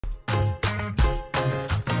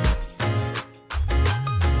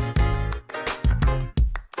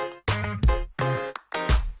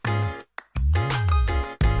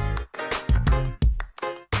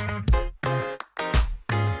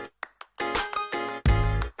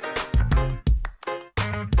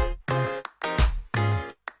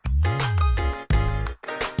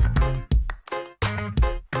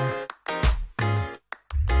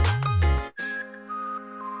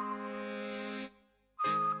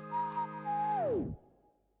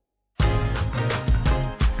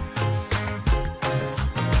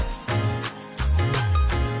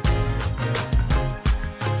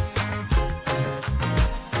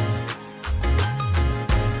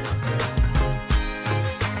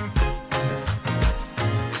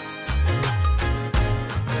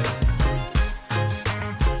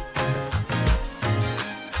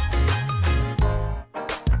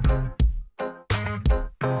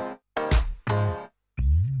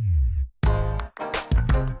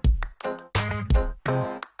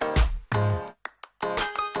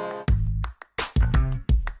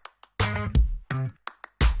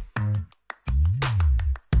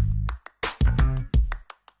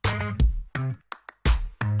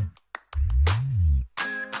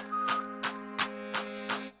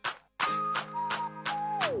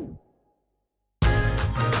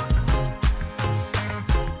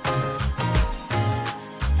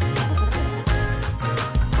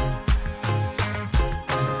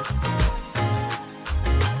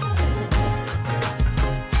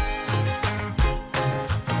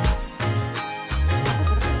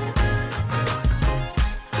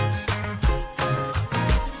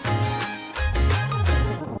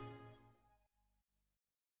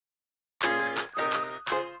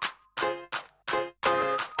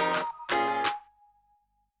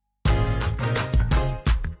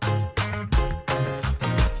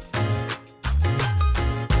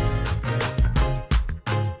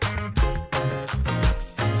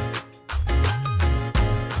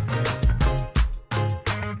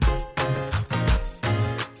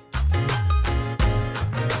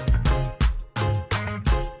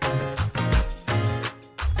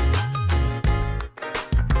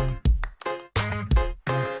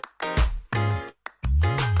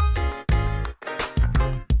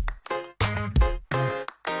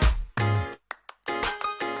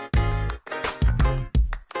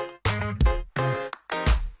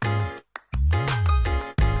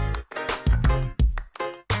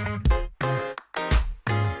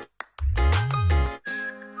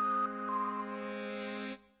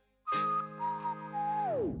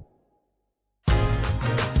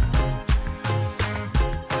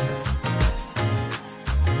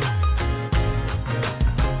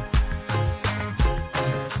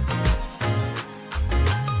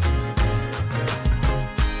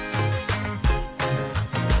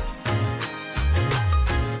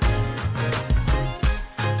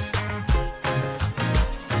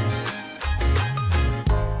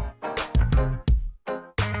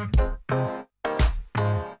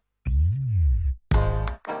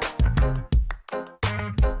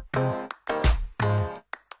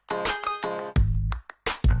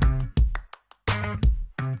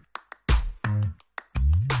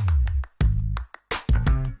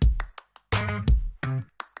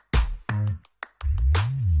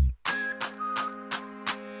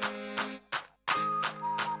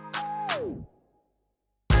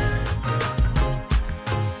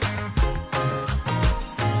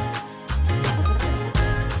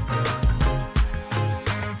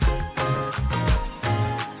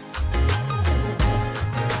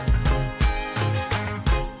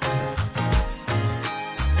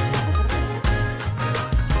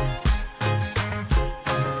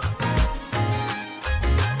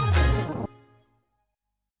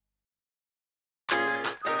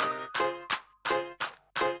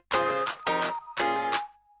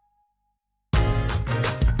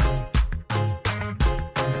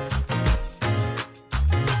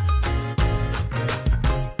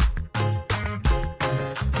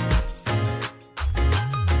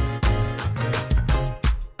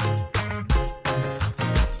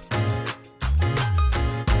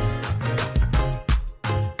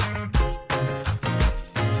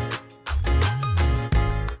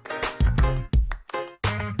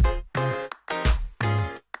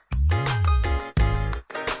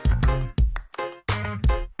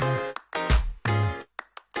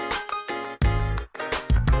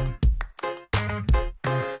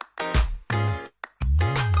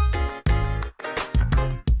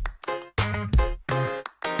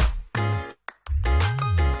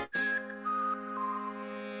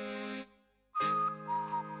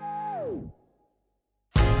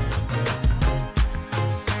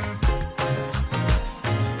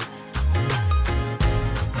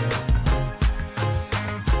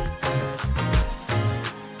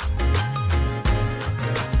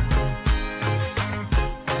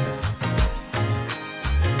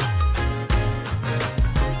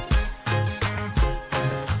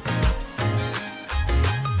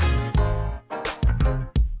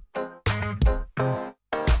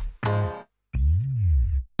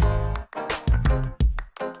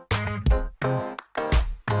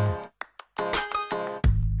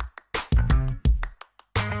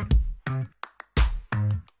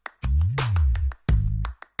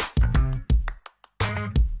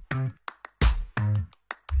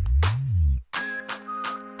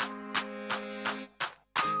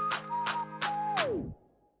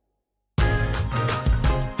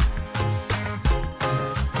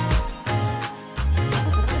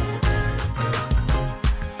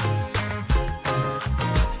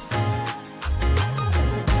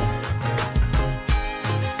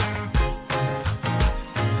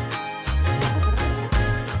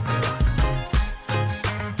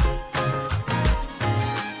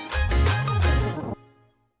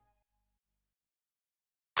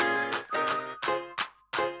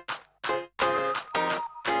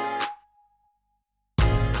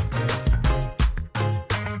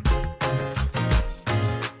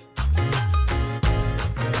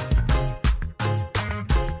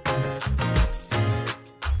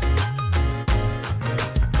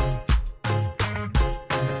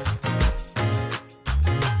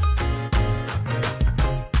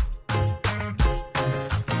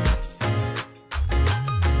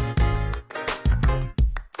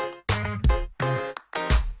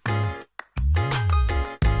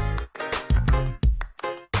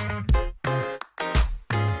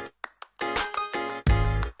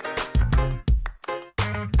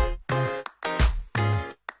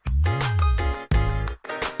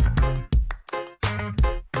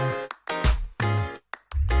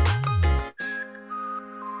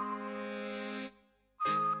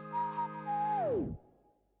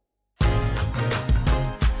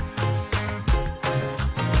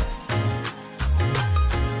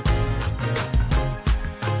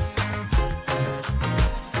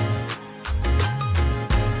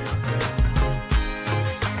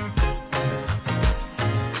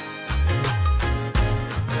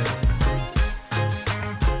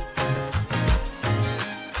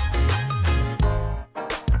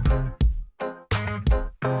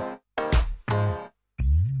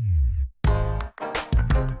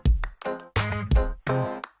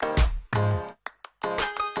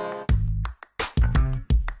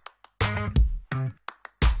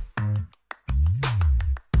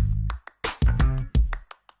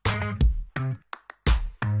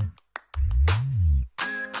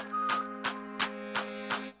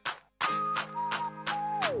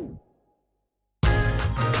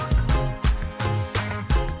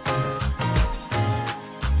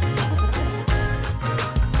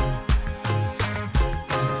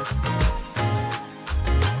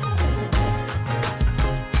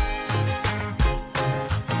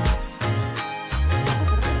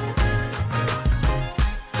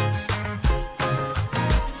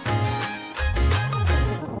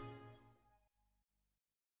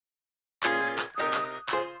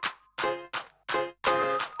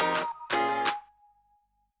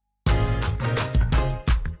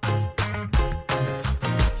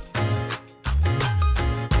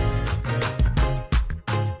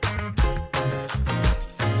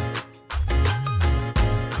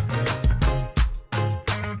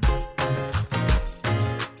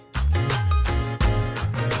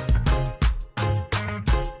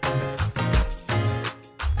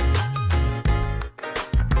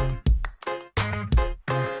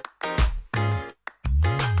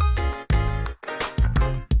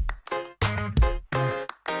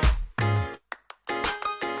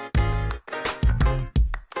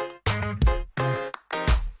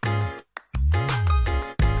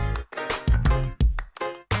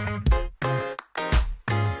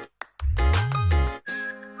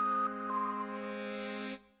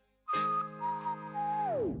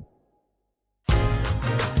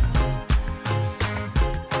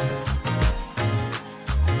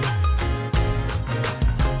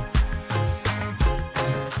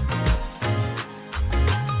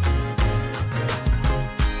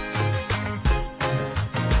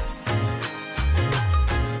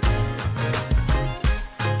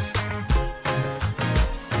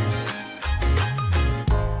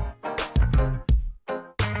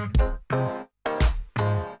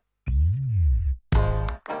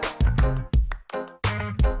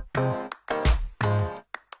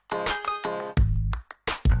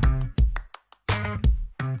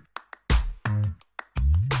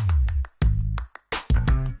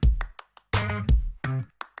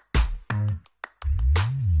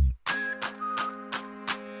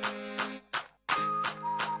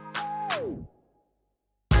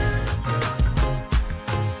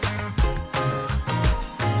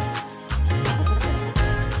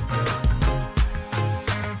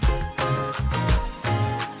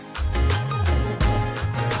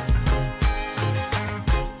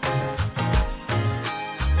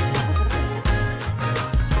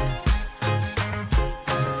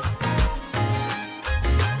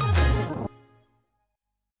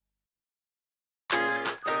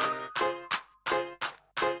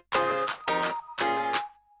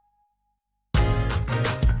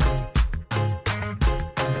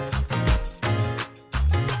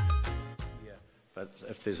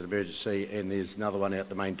if there's an emergency, and there's another one out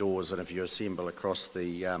the main doors, and if you assemble across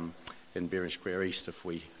the in Bering Square East, if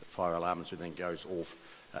fire alarms and then goes off,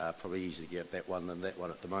 probably easier to get that one than that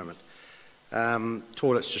one at the moment.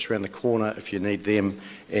 Toilets just around the corner if you need them,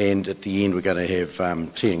 and at the end we're going to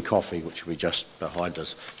have tea and coffee, which will be just behind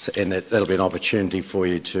us, so, and that'll be an opportunity for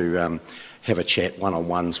you to have a chat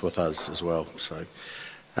one-on-ones with us as well. So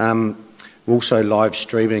we're also live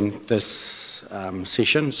streaming this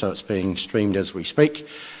session, so it's being streamed as we speak.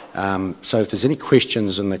 So if there's any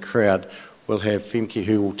questions in the crowd, we'll have Femke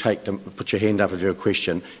who will take them. Put your hand up if you have a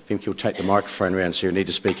question. Femke will take the microphone around, so you'll need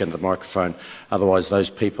to speak into the microphone. Otherwise, those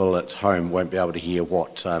people at home won't be able to hear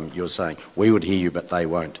what you're saying. We would hear you, but they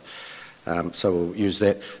won't. So we'll use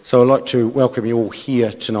that. So I'd like to welcome you all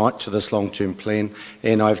here tonight to this long-term plan.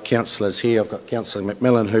 And I have councillors here. I've got Councillor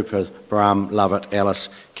McMillan, Hooper, Brahm, Lovett, Alice,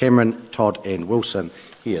 Cameron, Todd and Wilson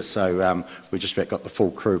here. So we've just about got the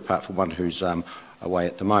full crew, apart from one who's away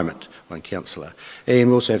at the moment, one councillor. And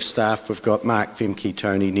we also have staff. We've got Mark, Femke,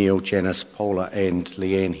 Tony, Neil, Janice, Paula and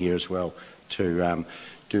Leanne here as well to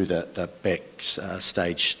do the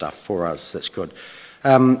backstage stuff for us. That's good.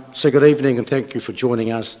 So good evening and thank you for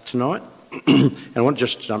joining us tonight. And I want to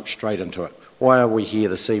just jump straight into it. Why are we here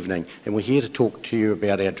this evening? And we're here to talk to you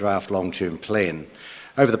about our draft long-term plan.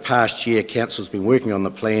 Over the past year, Council's been working on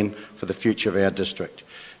the plan for the future of our district.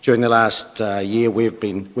 During the last year,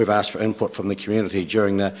 we've asked for input from the community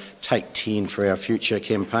during the Take 10 for Our Future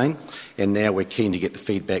campaign, and now we're keen to get the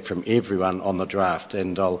feedback from everyone on the draft,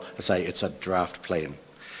 and I'll say it's a draft plan.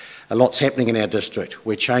 A lot's happening in our district.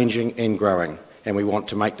 We're changing and growing, and we want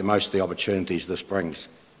to make the most of the opportunities this brings.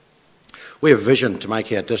 We have a vision to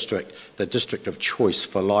make our district the district of choice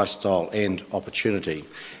for lifestyle and opportunity,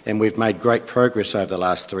 and we've made great progress over the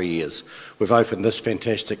last 3 years. We've opened this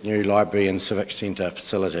fantastic new library and civic centre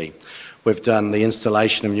facility. We've done the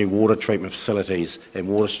installation of new water treatment facilities and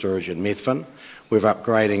water storage in Methven. We have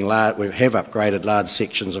upgraded large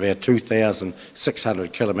sections of our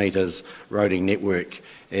 2,600 kilometres roading network,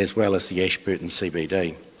 as well as the Ashburton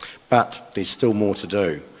CBD. But there's still more to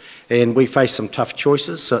do. And we face some tough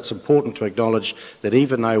choices, so it's important to acknowledge that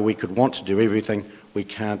even though we could want to do everything, we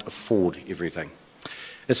can't afford everything.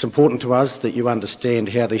 It's important to us that you understand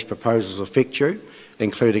how these proposals affect you,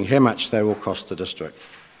 including how much they will cost the district.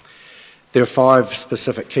 There are 5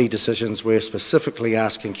 specific key decisions we're specifically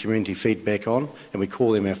asking community feedback on, and we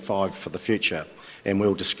call them our 5 for the future, and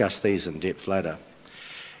we'll discuss these in depth later.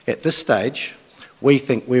 At this stage, we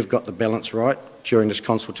think we've got the balance right during this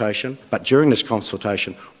consultation, but during this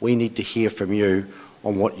consultation, we need to hear from you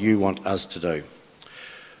on what you want us to do.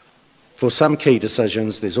 For some key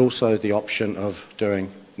decisions, there's also the option of doing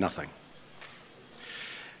nothing.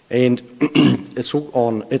 And it's all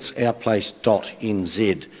on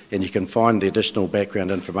itsourplace.nz, and you can find the additional background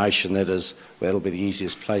information. That'll be the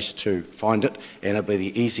easiest place to find it, and it'll be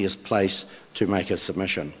the easiest place to make a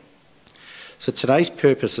submission. So today's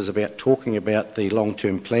purpose is about talking about the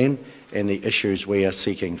long-term plan and the issues we are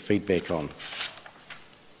seeking feedback on.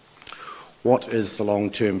 What is the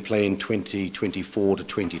long-term plan 2024 to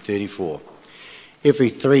 2034? Every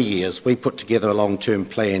 3 years we put together a long-term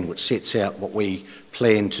plan which sets out what we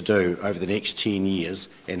plan to do over the next 10 years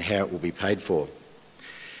and how it will be paid for.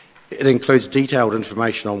 It includes detailed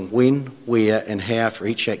information on when, where and how for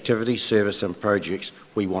each activity, service and projects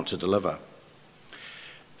we want to deliver.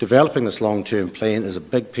 Developing this long-term plan is a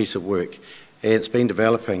big piece of work, and we've been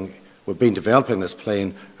developing this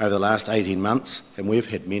plan over the last 18 months, and we've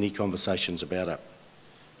had many conversations about it.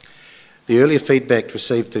 The earlier feedback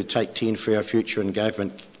received through Take 10 for Our Future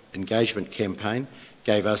engagement campaign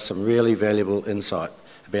gave us some really valuable insight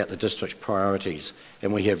about the district's priorities,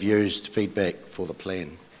 and we have used feedback for the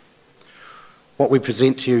plan. What we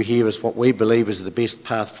present to you here is what we believe is the best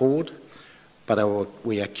path forward, but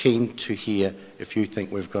we are keen to hear if you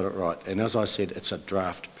think we've got it right. And as I said, it's a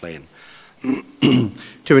draft plan.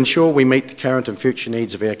 To ensure we meet the current and future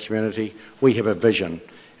needs of our community, we have a vision,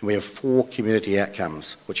 and we have 4 community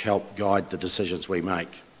outcomes which help guide the decisions we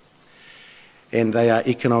make. And they are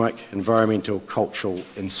economic, environmental, cultural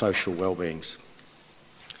and social wellbeings.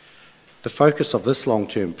 The focus of this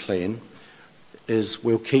long-term plan is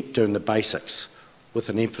we'll keep doing the basics with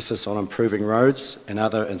an emphasis on improving roads and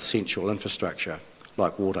other essential infrastructure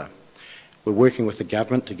like water. We're working with the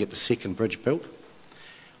government to get the second bridge built.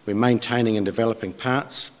 We're maintaining and developing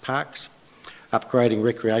parks, upgrading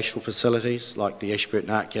recreational facilities like the Ashburton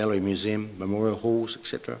Art Gallery, Museum, Memorial Halls,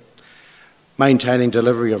 etc. Maintaining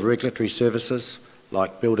delivery of regulatory services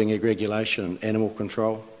like building regulation and animal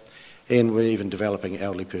control, and we're even developing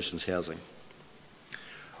elderly persons housing.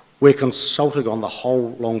 We're consulting on the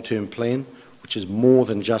whole long-term plan, which is more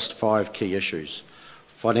than just 5 key issues.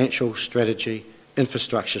 financial strategy,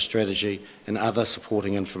 infrastructure strategy, and other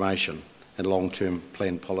supporting information and long-term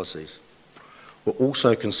plan policies. We're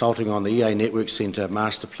also consulting on the EA Network Centre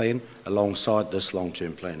Master Plan alongside this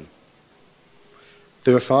long-term plan.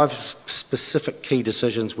 There are 5 specific key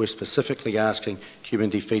decisions we're specifically asking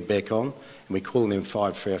community feedback on, and we're calling them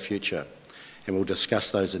 5 for our future, and we'll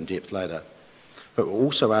discuss those in depth later. But we're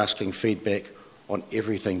also asking feedback on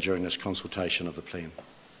everything during this consultation of the plan.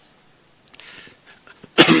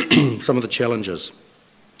 Some of the challenges.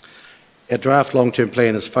 Our draft long-term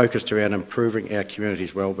plan is focused around improving our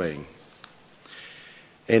community's wellbeing.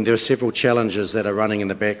 And there are several challenges that are running in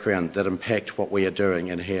the background that impact what we are doing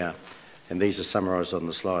in here, and these are summarised on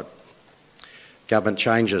the slide. Government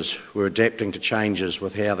changes. We're adapting to changes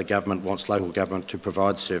with how the government wants local government to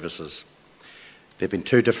provide services. There have been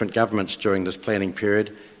 2 different governments during this planning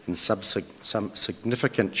period, and some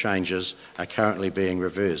significant changes are currently being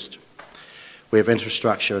reversed. We have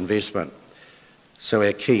infrastructure investment. So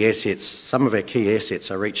our key assets, some of our key assets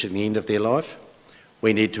are reaching the end of their life.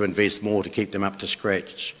 We need to invest more to keep them up to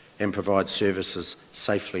scratch and provide services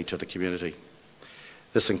safely to the community.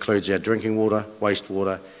 This includes our drinking water,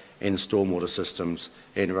 wastewater and stormwater systems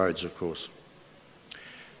and roads, of course.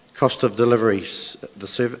 Cost of delivery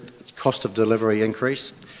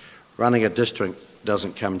increase. Running a district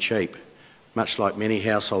doesn't come cheap. Much like many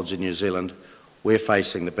households in New Zealand, we're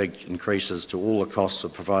facing the big increases to all the costs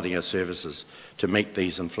of providing our services to meet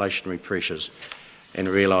these inflationary pressures and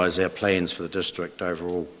realise our plans for the district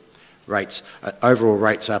overall. Overall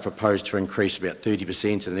rates are proposed to increase about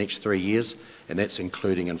 30% in the next 3 years, and that's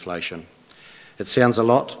including inflation. It sounds a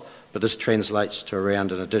lot, but this translates to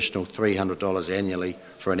around an additional $300 annually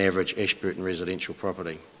for an average Ashburton residential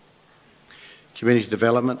property. Community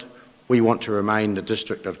development. We want to remain the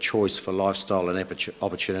district of choice for lifestyle and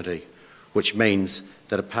opportunity, which means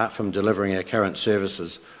that apart from delivering our current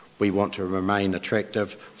services, we want to remain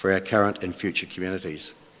attractive for our current and future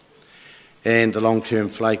communities. And the long-term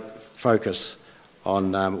focus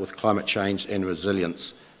on with climate change and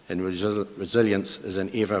resilience. And resilience is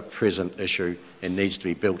an ever-present issue and needs to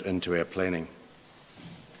be built into our planning.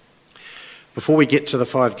 Before we get to the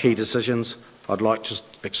 5 key decisions, I'd like to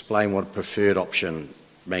explain what a preferred option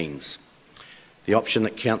means. The option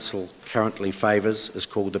that Council currently favours is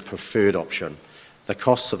called the preferred option. The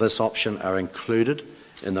costs of this option are included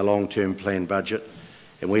in the long-term plan budget,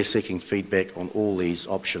 and we're seeking feedback on all these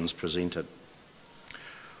options presented.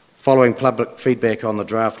 Following public feedback on the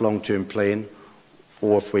draft long-term plan,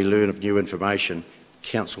 or if we learn of new information,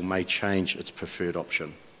 Council may change its preferred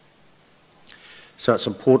option. So it's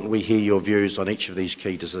important we hear your views on each of these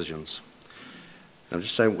key decisions. I'm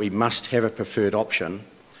just saying we must have a preferred option,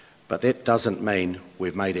 but that doesn't mean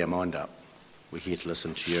we've made our mind up. We're here to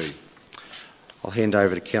listen to you. I'll hand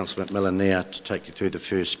over to Councillor McMillan now to take you through the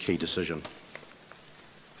first key decision.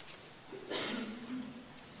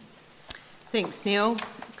 Thanks, Neil.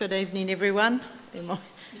 Good evening, everyone.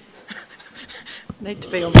 Need to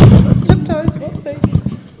be on my tiptoes, whoopsie.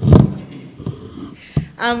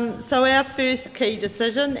 So our first key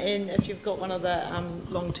decision, and if you've got one of the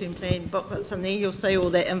long-term plan booklets in there, you'll see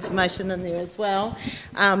all that information in there as well,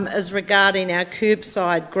 is regarding our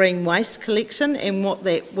curbside green waste collection and what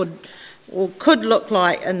that would or could look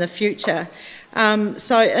like in the future.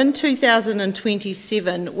 So in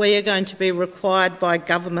 2027, we are going to be required by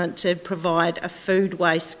government to provide a food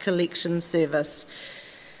waste collection service.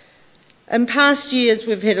 In past years,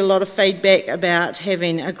 we've had a lot of feedback about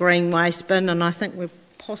having a green waste bin, and I think we're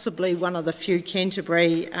possibly one of the few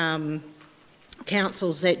Canterbury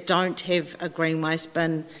councils that don't have a green waste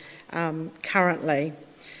bin currently.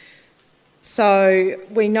 So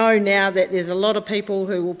we know now that there's a lot of people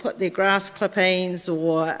who will put their grass clippings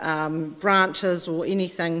or branches or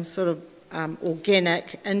anything sort of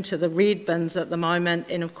organic into the red bins at the moment,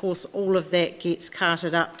 and of course all of that gets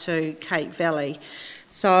carted up to Cape Valley.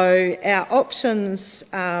 So our options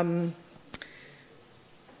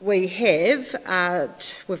we've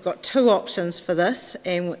got 2 options for this,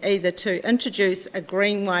 and either to introduce a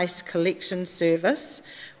green waste collection service,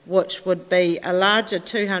 which would be a larger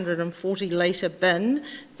 240 litre bin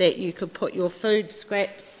that you could put your food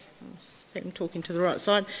scraps, I'm talking to the right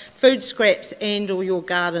side, food scraps and or your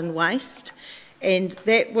garden waste, and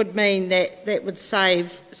that would mean that that would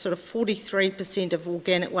save sort of 43% of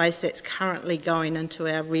organic waste that's currently going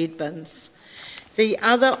into our red bins. The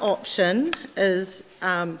other option is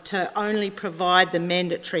to only provide the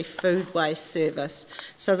mandatory food waste service.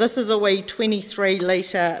 So this is a wee 23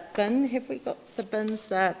 litre bin. Have we got the bins?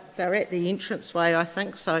 They're at the entranceway, I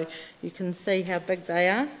think, so you can see how big they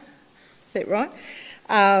are. Is that right?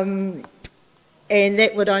 and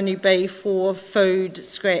that would only be for food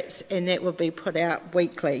scraps, and that would be put out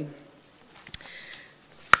weekly.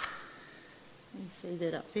 You see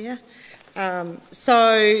that up there?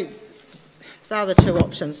 So they're the two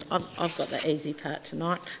options. I've got the easy part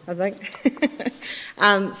tonight, I think.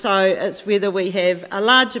 So it's whether we have a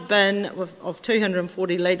larger bin of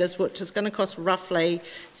 240 litres, which is going to cost roughly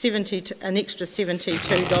an extra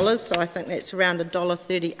 $72, so I think that's around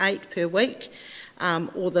 $1.38 per week,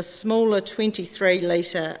 or the smaller 23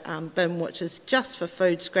 litre bin, which is just for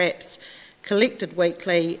food scraps, collected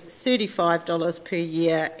weekly, $35 per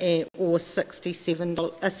year, or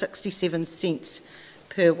 67 cents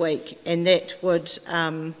per week, and that would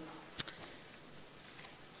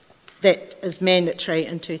that is mandatory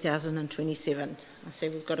in 2027. I see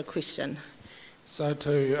we've got a question. So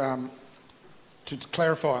to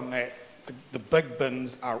clarify on that, the big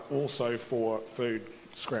bins are also for food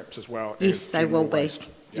scraps as well? Yes, they will be. Waste.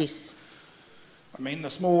 Yep. Yes. I mean, the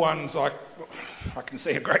small ones, I can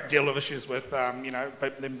see a great deal of issues with, you know,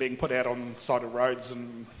 them being put out on the side of roads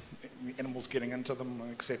and animals getting into them,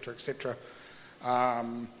 etc., etc. I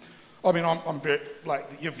mean, I'm very, like,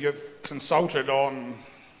 you've consulted on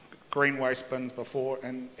green waste bins before,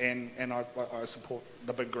 and I support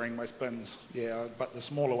the big green waste bins, yeah, but the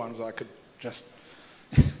smaller ones I could just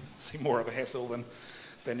see more of a hassle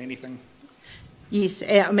than anything. Yes,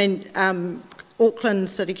 I mean, Auckland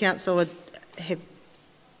City Council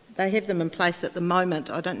have them in place at the moment.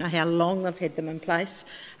 I don't know how long they've had them in place,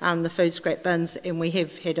 the food scrap bins, and we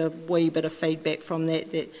have had a wee bit of feedback from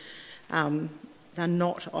that they're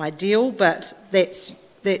not ideal, but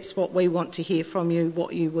that's what we want to hear from you,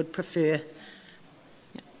 what you would prefer.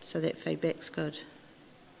 Yep, so that feedback's good.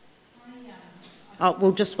 Oh,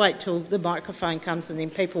 we'll just wait till the microphone comes and then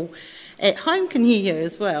people at home can hear you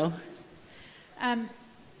as well.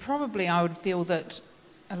 Probably I would feel that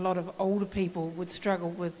a lot of older people would struggle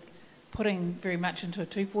with putting very much into a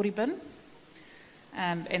 240 bin,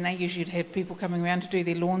 and they usually have people coming around to do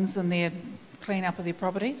their lawns and their clean up of their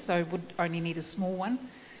property, so would only need a small one.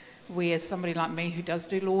 Whereas somebody like me who does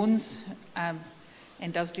do lawns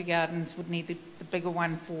and does do gardens would need the bigger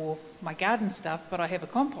one for my garden stuff, but I have a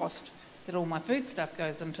compost that all my food stuff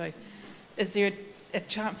goes into. Is there a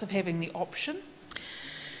chance of having the option?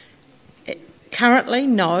 Currently,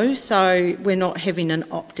 no, so we're not having an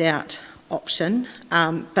opt-out option,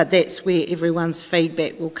 but that's where everyone's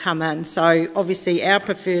feedback will come in. So obviously our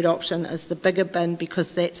preferred option is the bigger bin,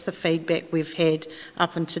 because that's the feedback we've had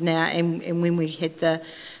up until now, and when we had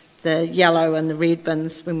the yellow and the red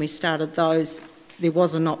bins, when we started those, there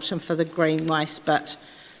was an option for the green waste, but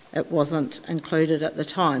it wasn't included at the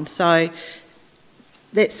time. So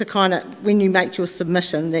that's the kind of, when you make your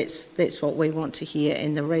submission, that's what we want to hear,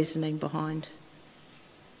 and the reasoning behind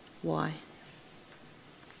why.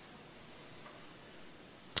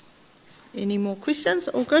 Any more questions?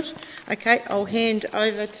 All good? Okay, I'll hand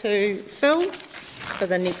over to Phil for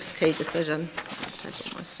the next key decision. I'll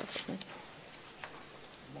take all my stuff with me.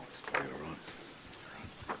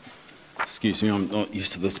 Excuse me, I'm not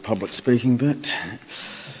used to this public speaking bit.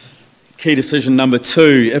 Key decision number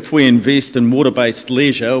 2, if we invest in water-based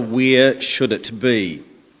leisure, where should it be?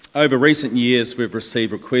 Over recent years, we've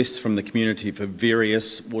received requests from the community for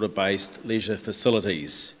various water-based leisure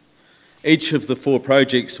facilities. Each of the 4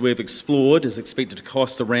 projects we've explored is expected to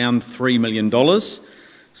cost around $3 million,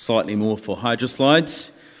 slightly more for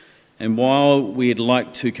hydroslides. And while we'd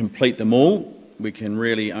like to complete them all, we can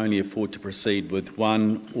really only afford to proceed with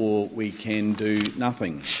one, or we can do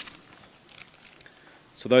nothing.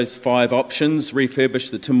 So those 5 options: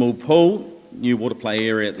 refurbish the Timul Pool, new water play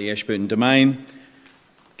area at the Ashburton Domain,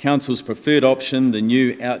 Council's preferred option, the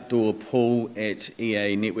new outdoor pool at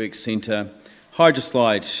EA Network Centre,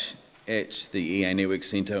 hydroslide at the EA Network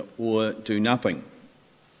Centre, or do nothing.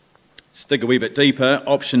 Let's dig a wee bit deeper.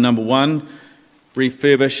 Option number 1,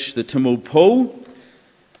 refurbish the Timul Pool.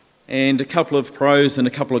 And a couple of pros and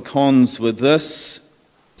a couple of cons with this.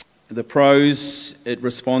 The pros: it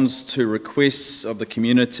responds to requests of the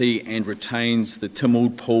community and retains the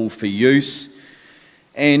Timul Pool for use.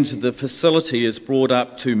 And the facility is brought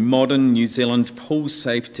up to modern New Zealand pool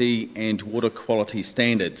safety and water quality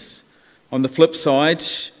standards. On the flip side,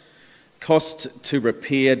 cost to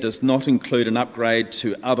repair does not include an upgrade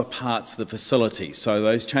to other parts of the facility, so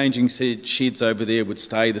those changing sheds over there would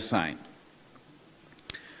stay the same.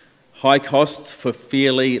 High costs for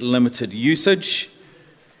fairly limited usage,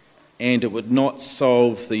 and it would not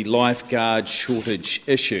solve the lifeguard shortage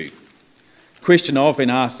issue. Question I've been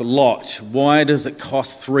asked a lot: why does it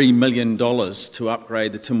cost $3 million to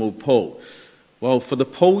upgrade the Timul Pool? Well, for the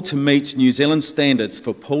pool to meet New Zealand standards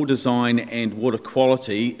for pool design and water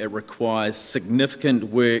quality, it requires significant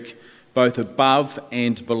work both above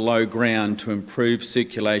and below ground to improve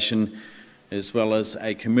circulation, as well as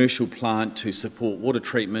a commercial plant to support water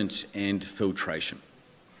treatment and filtration.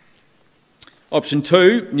 Option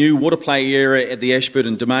 2, new water play area at the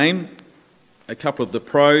Ashburton Domain. A couple of the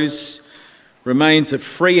pros: remains a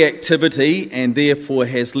free activity and therefore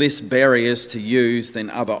has less barriers to use than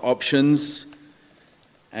other options,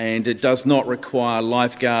 and it does not require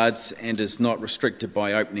lifeguards and is not restricted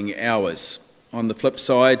by opening hours. On the flip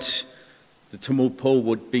side, the Timul pool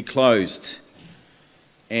would be closed,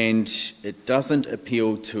 and it doesn't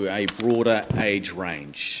appeal to a broader age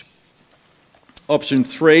range. Option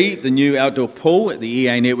 3, the new outdoor pool at the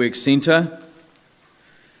EA Network Centre.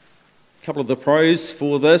 A couple of the pros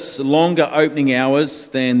for this: longer opening hours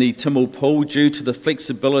than the Timul pool due to the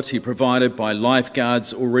flexibility provided by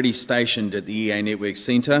lifeguards already stationed at the EA Network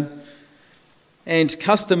Centre, and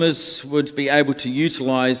customers would be able to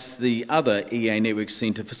utilise the other EA Network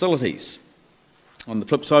Centre facilities. On the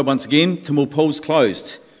flip side, once again, Timul pool's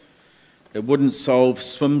closed. It wouldn't solve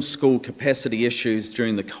swim school capacity issues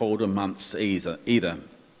during the colder months either.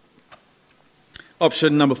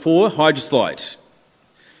 Option number 4, Hydroslide.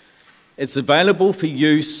 It's available for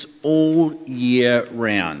use all year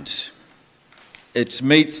round. It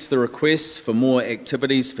meets the requests for more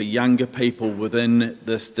activities for younger people within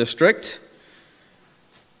this district.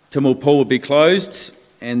 Timul pool will be closed,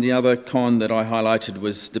 and the other con that I highlighted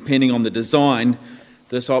was, depending on the design,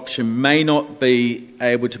 this option may not be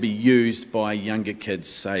able to be used by younger kids,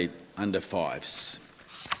 say under 5s.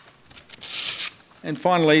 And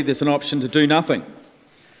finally, there's an option to do nothing.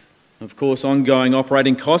 Of course, ongoing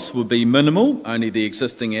operating costs will be minimal, only the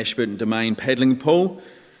existing Ashburton Domain paddling pool,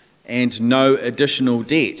 and no additional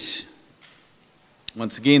debt.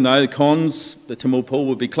 Once again though, the cons: the Timul pool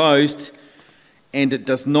will be closed, and it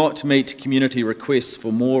does not meet community requests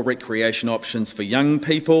for more recreation options for young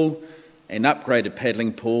people, an upgraded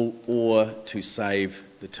paddling pool, or to save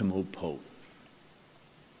the Timul pool.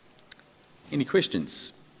 Any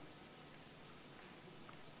questions?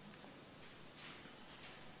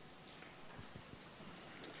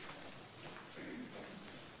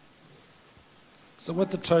 So with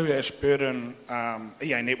the two Ashburton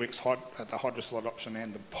EA Networks, the Hydroslide option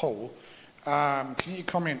and the pool, can you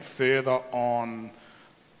comment further on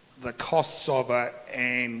the costs of it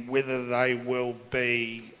and whether they will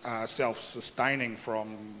be self-sustaining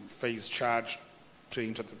from fees charged to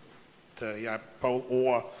enter the pool,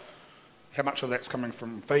 or how much of that's coming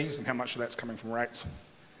from fees and how much of that's coming from rates?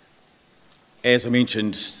 As I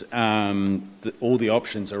mentioned, all the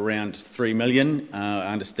options are around $3 million.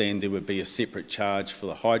 I understand there would be a separate charge for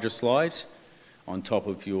the Hydroslide on top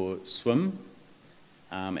of your swim,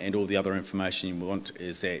 and all the other information you want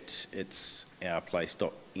is at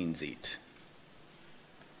itsourplace.nz. Is it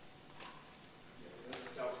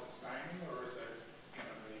self-sustaining, or is it going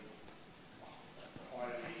to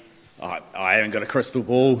be I haven't got a crystal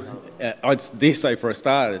ball. I'd dare say for a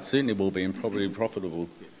start it certainly will be, and probably profitable.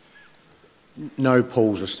 No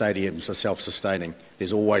pools or stadiums are self-sustaining.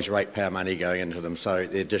 There's always ratepayer money going into them, so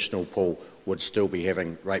the additional pool would still be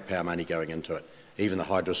having ratepayer money going into it. Even the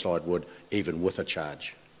Hydroslide would, even with a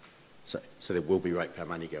charge. So there will be ratepayer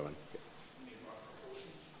money going.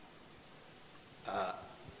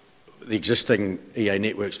 The existing EA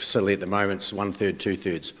Networks facility at the moment is 1/3,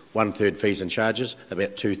 2/3. 1/3 fees and charges,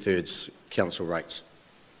 about 2/3 council rates.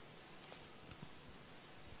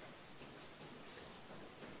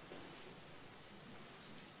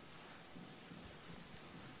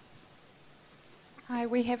 Hi,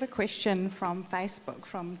 we have a question from Facebook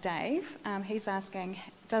from Dave. He's asking,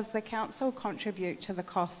 does the council contribute to the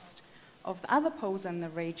cost of the other pools in the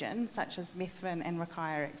region, such as Methven and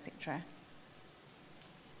Rakaya, etc.?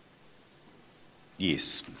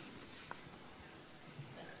 Yes.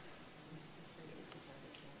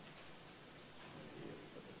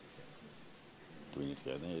 Do we need to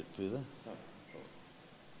go there further?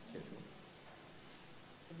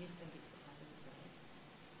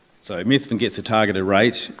 So Methven gets a targeted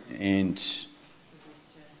rate, and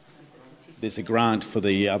there's a grant for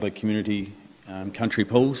the other community country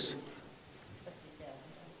pools.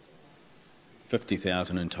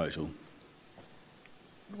 50,000 in total.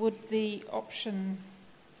 Would the option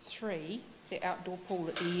 3, the outdoor pool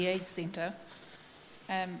at the EA Centre,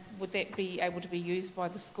 would that be able to be used by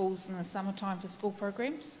the schools in the summertime for school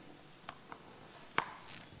programs?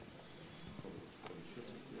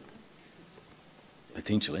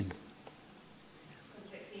 Potentially.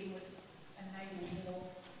 Because that then would enable more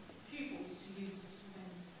pupils to use the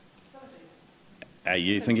swimming facilities. Are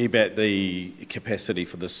you thinking about the capacity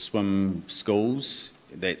for the swim schools?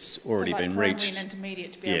 That's already been reached. Primary and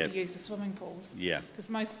intermediate to be able to use the swimming pools. Yeah. Because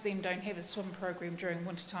most of them don't have a swim program during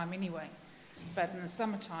winter time anyway. But in the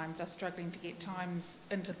summertime, they're struggling to get times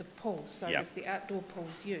into the pool. So if the outdoor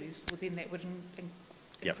pool's used, well then that would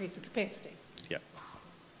increase the capacity. Yep.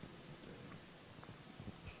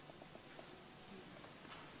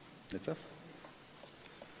 That's us.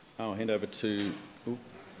 I'll hand over to... Ooh.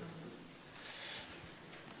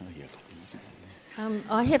 Oh, yeah.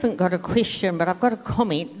 I haven't got a question, but I've got a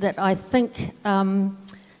comment that I think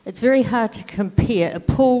it's very hard to compare a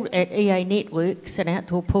pool at EA Networks, an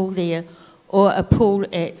outdoor pool there, or a pool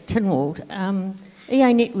at Tynwald.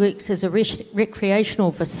 EA Networks is a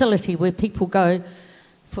recreational facility where people go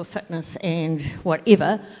for fitness and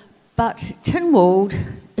whatever, but Tynwald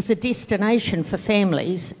is a destination for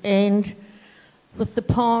families, and with the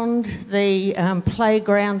pond, the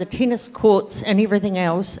playground, the tennis courts and everything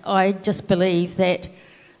else, I just believe that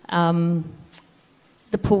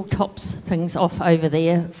the pool tops things off over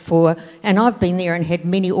there and I've been there and had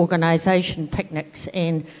many organisation picnics,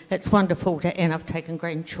 and it's wonderful and I've taken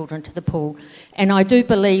grandchildren to the pool. And I do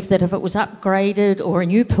believe that if it was upgraded or a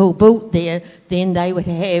new pool built there, then they would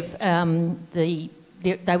have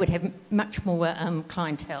they would have much more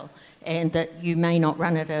clientele, and that you may not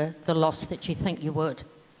run at the loss that you think you would.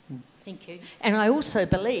 Thank you. And I also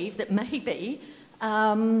believe that maybe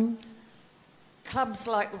clubs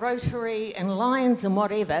like Rotary and Lions and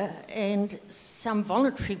whatever, and some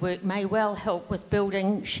voluntary work may well help with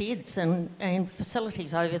building sheds and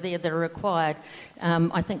facilities over there that are required.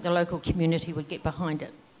 I think the local community would get behind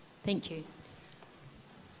it. Thank you.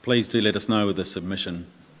 Please do let us know with a submission.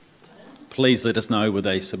 Please let us know with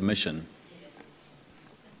a submission.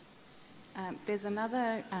 There's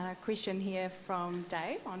another question here from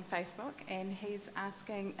Dave on Facebook, and he's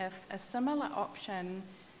asking if a similar option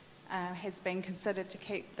has been considered to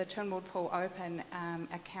keep the Tynwald pool open,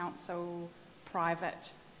 a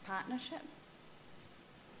council-private partnership?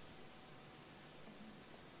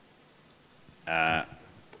 A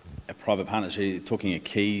private partnership, talking a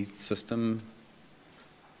key system,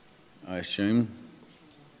 I assume.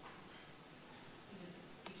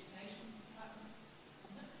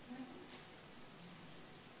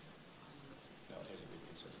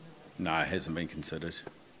 No, it hasn't been considered.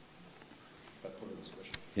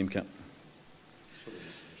 MCAP.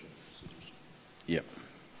 Yep.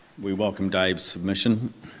 We welcome Dave's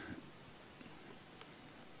submission.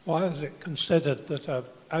 Why is it considered that an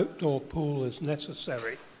outdoor pool is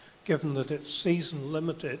necessary, given that it's season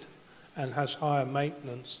limited and has higher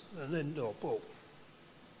maintenance than an indoor pool?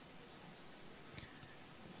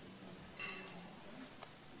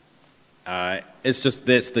 It's just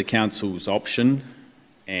that's the council's option,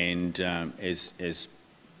 and as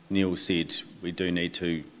Neil said, we do need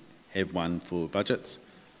to have one for budgets.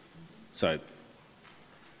 So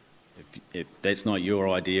if that's not your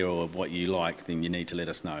idea or what you like, then you need to let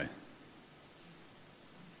us know.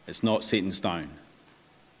 It's not set in stone.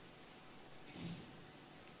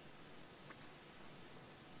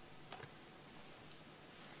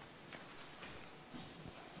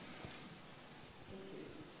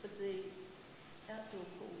 Would the outdoor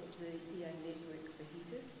pool of the EA Networks be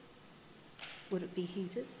heated? Would it be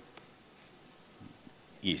heated?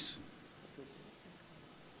 Yes.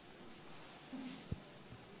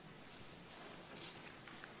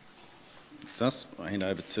 It's us. I hand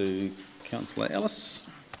over to Councillor Ellis.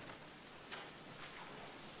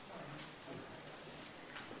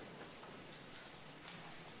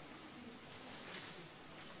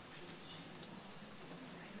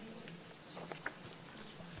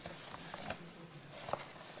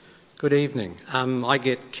 Good evening. I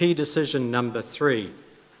get key decision number 3.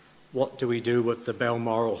 What do we do with the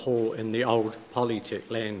Balmoral Hall in the old Polytech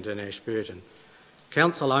land in Ashburton?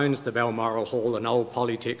 Council owns the Balmoral Hall, an old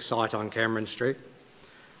Polytech site on Cameron Street.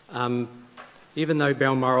 Even though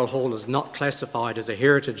Balmoral Hall is not classified as a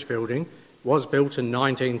heritage building, was built in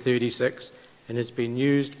 1936 and has been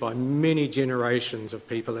used by many generations of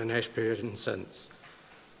people in Ashburton since.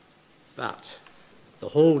 But the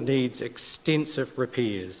hall needs extensive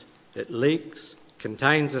repairs. It leaks,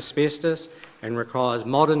 contains asbestos, and requires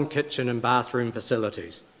modern kitchen and bathroom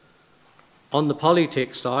facilities. On the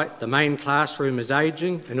Polytech site, the main classroom is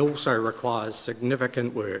ageing and also requires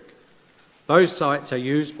significant work. Both sites are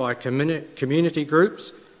used by community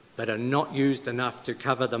groups, but are not used enough to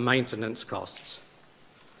cover the maintenance costs.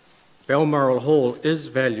 Balmoral Hall is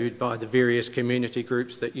valued by the various community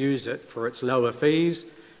groups that use it for its lower fees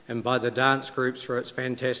and by the dance groups for its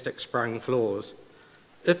fantastic sprung floors.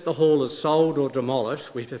 If the hall is sold or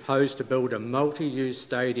demolished, we propose to build a multi-use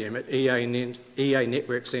stadium at EA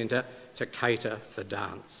Network Centre to cater for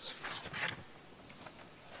dance.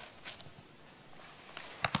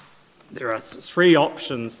 There are three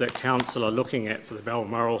options that Council are looking at for the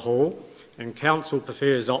Balmoral Hall, and Council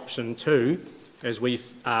prefers option 2, as we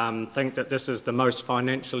think that this is the most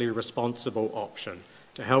financially responsible option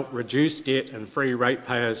to help reduce debt and free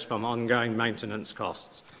ratepayers from ongoing maintenance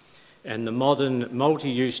costs. And the modern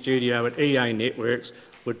multi-use studio at EA Networks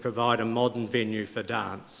would provide a modern venue for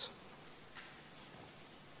dance.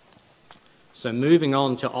 So moving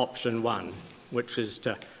on to option 1, which is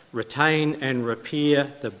to retain and repair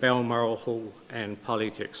the Balmoral Hall and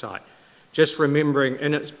Polytech site. Just remembering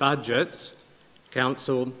in its budgets,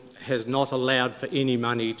 Council has not allowed for any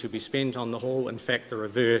money to be spent on the hall. In fact, the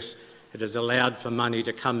reverse, it has allowed for money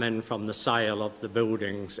to come in from the sale of the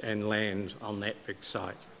buildings and land on that big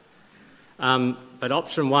site. But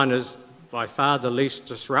option 1 is by far the least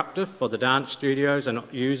disruptive for the dance studios and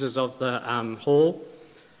users of the hall,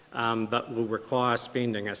 but will require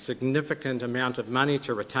spending a significant amount of money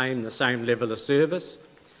to retain the same level of service.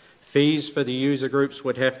 Fees for the user groups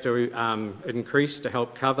would have to increase to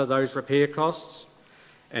help cover those repair costs,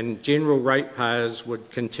 and general ratepayers would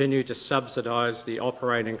continue to subsidise the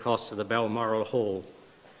operating costs of the Balmoral Hall.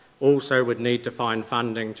 Also would need to find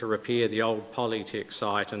funding to repair the old Polytech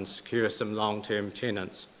site and secure some long-term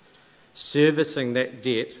tenants. Servicing that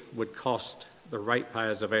debt would cost the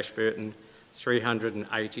ratepayers of Ashburton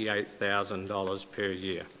 $388,000 per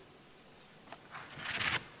year.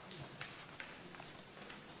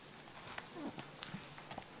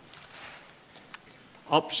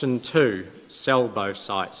 Option 2, sell both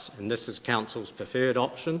sites, and this is Council's preferred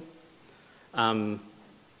option.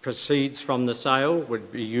 Proceeds from the sale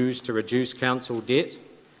would be used to reduce council debt.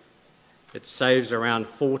 It saves around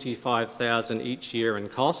 $45,000 each year in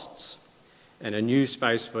costs, and a new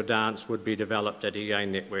space for dance would be developed at EA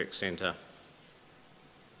Network Centre.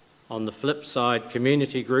 On the flip side,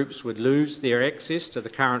 community groups would lose their access to the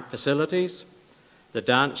current facilities. The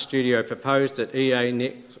dance studio proposed at EA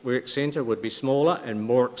Network Centre would be smaller and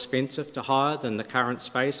more expensive to hire than the current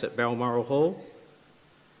space at Balmoral Hall.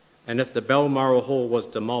 And if the Balmoral Hall was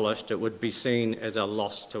demolished, it would be seen as a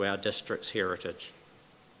loss to our district's heritage.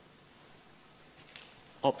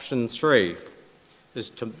 Option 3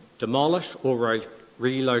 is to demolish or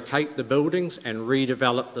relocate the buildings and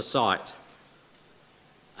redevelop the site.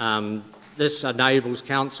 This enables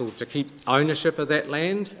council to keep ownership of that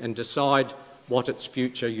land and decide what its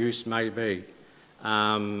future use may be.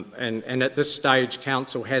 And at this stage,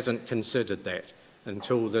 council hasn't considered that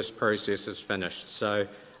until this process is finished. So,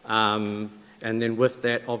 and then with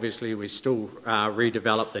that, obviously, we still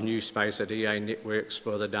redevelop the new space at EA Networks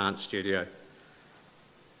for the dance studio.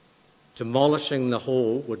 Demolishing the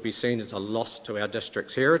hall would be seen as a loss to our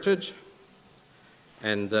district's heritage,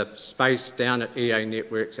 and the space down at EA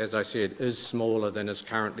Networks, as I said, is smaller than is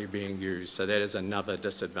currently being used, so that is another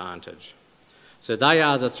disadvantage. So they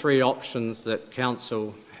are the three options that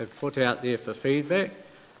council have put out there for feedback,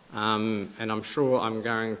 and I'm sure I'm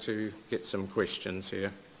going to get some questions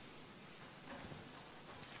here.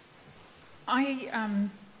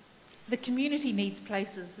 The community needs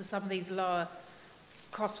places for some of these lower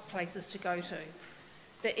cost places to go to.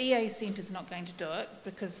 The EA Centre's not going to do it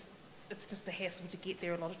because it's just a hassle to get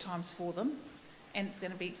there a lot of times for them, and it's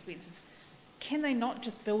going to be expensive. Can they not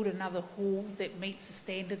just build another hall that meets the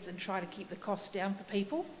standards and try to keep the costs down for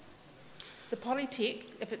people? The Polytech,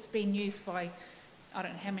 if it's been used by, I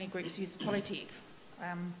don't know how many groups use the Polytech,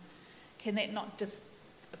 can that not just,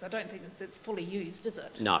 I don't think that's fully used, is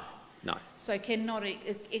it? No, no. So can not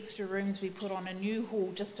extra rooms be put on a new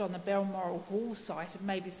hall just on the Balmoral Hall site and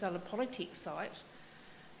maybe sell a Polytech site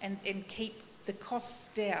and keep the costs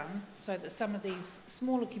down so that some of these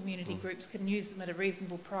smaller community groups can use them at a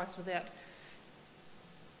reasonable price without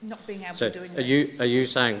not being able to do anything? Are you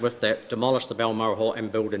saying with that, demolish the Balmoral Hall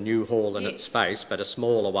and build a new hall in its space, but a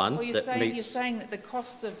smaller one well, you're that saying that the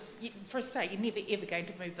cost of, for a start, you're never ever going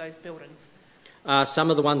to move those buildings. Some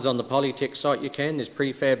of the ones on the Polytech site you can, there's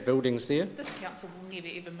prefab buildings there. This council will never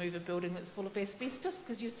ever move a building that's full of asbestos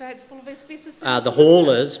because you say it's full of asbestos. The hall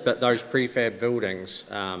is, but those prefab buildings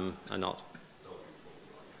are not.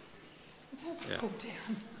 Yeah. Pulled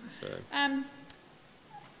down. So.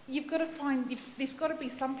 You've got to find, there's got to be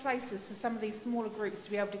some places for some of these smaller groups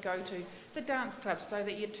to be able to go to. The dance clubs, so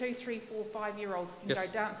that your 2, 3, 4, 5-year-olds can go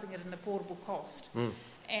dancing at an affordable cost.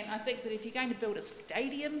 And I think that if you're going to build a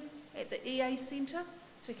stadium at the EA Centre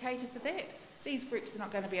to cater for that, these groups are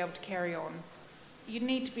not going to be able to carry on. You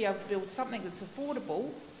need to be able to build something that's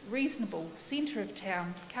affordable reasonable centre of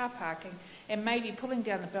town car parking, and maybe pulling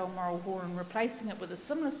down the Balmoral Hall and replacing it with a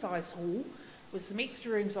similar size hall with some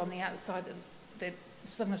extra rooms on the outside that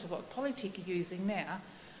similar to what Polytech are using now,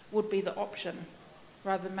 would be the option,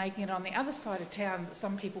 rather than making it on the other side of town that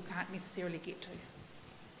some people can't necessarily get to.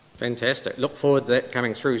 Fantastic. Look forward to that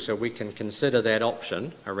coming through so we can consider that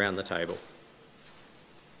option around the table.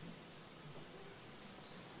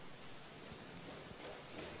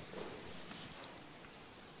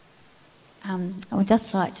 I would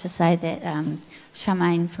just like to say that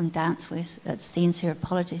Charmaine from Danceworks sends her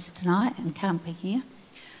apologies tonight and can't be here.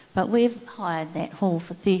 But we've hired that hall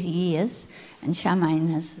for 30 years, and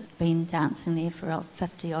Charmaine has been dancing there for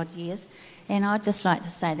 50 odd years. And I'd just like to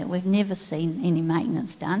say that we've never seen any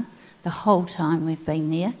maintenance done the whole time we've been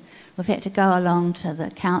there. We've had to go along to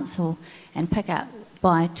the council and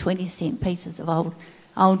buy 20-cent pieces of old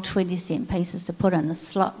 20-cent pieces to put in the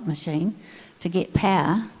slot machine to get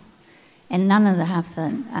power. And none of half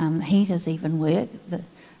the heaters even work.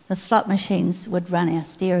 The slot machines would run our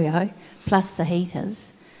stereo, plus the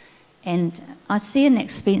heaters. And I see in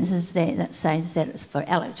expenses there that says that it's for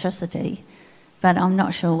electricity, but I'm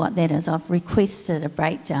not sure what that is. I've requested a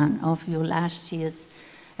breakdown of your last year's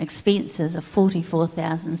expenses of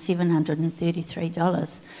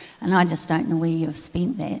 $44,733, and I just don't know where you've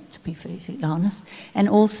spent that, to be perfectly honest. And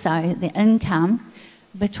also the income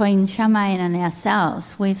between Charmaine and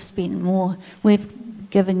ourselves, we've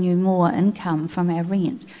given you more income from our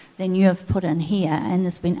rent than you have put in here, and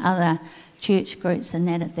there's been other church groups and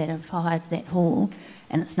that have hired that hall,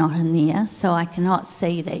 and it's not in there, so I cannot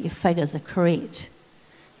see that your figures are correct.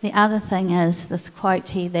 The other thing is this quote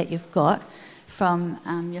here that you've got from,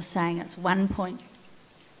 you're saying it's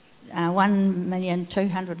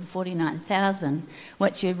 1,249,000,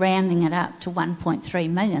 which you're rounding it up to 1.3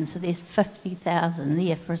 million, so there's 50,000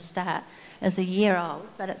 there for a start. Is a year old,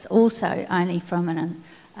 but it's also only from a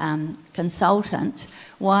consultant.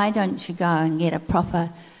 Why don't you go and get a proper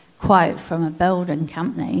quote from a building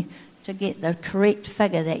company to get the correct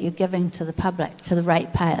figure that you're giving to the public, to the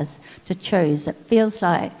ratepayers to choose? It feels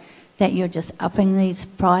like that you're just upping these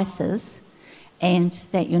prices and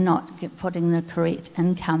that you're not putting the correct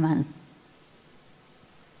income in.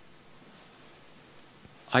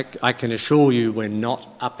 I can assure you we're not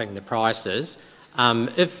upping the prices.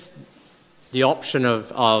 If the option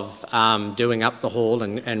of doing up the hall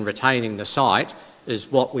and retaining the site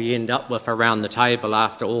is what we end up with around the table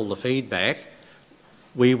after all the feedback,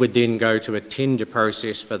 we would then go to a tender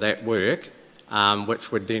process for that work,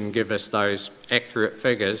 which would then give us those accurate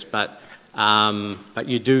figures, but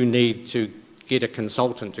you do need to get a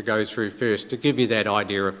consultant to go through first to give you that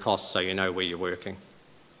idea of cost so you know where you're working.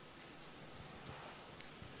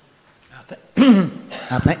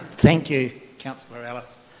 Thank you, Councillor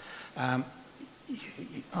Ellis.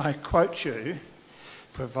 I quote you,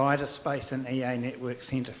 provide a space in EA Network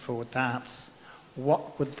Centre for dance.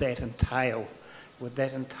 What would that entail? Would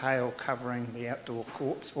that entail covering the outdoor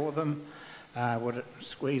courts for them? Would it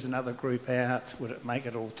squeeze another group out? Would it make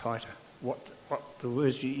it all tighter? What the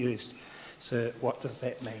words you used, sir, what does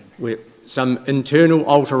that mean? Some internal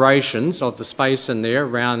alterations of the space in there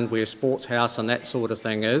around where Sports House and that sort of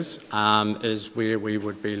thing is where we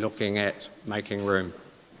would be looking at making room.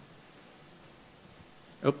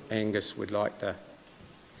 Oh, Angus would like to...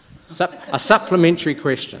 a supplementary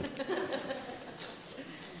question.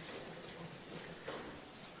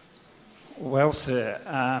 Well, sir,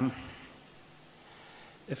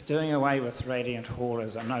 if doing away with Radiant Hall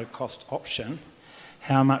is a no-cost option,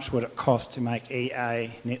 how much would it cost to make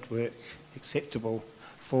EA Network acceptable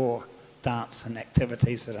for dance and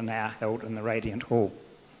activities that are now held in the Radiant Hall?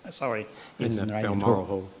 Sorry, in the Radiant Balmoral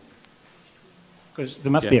Hall. Because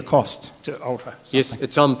there must be a cost to alter something. Yes,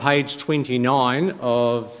 it's on page 29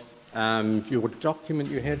 of your document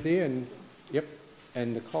you had there, and yep,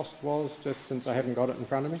 and the cost was, just since I haven't got it in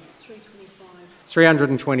front of me?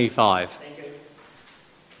 325.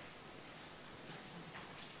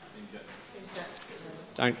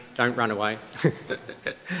 Thank you. Don't run away.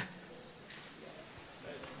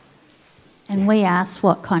 And we asked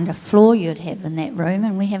what kind of floor you'd have in that room,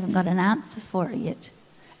 and we haven't got an answer for it yet.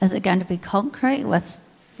 Is it going to be concrete with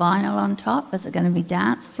vinyl on top? Is it going to be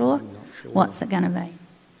dance floor? I'm not sure. What's it going to be?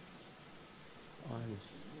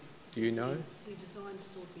 Do you know? The design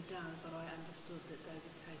still to be done, but I understood that they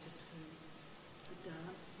would cater to the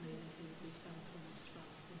dance, and there would be some form of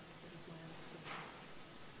structure. That was my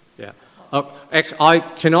understanding. Yeah. Actually,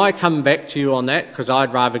 can I come back to you on that? Because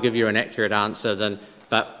I'd rather give you an accurate answer than...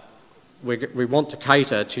 But we want to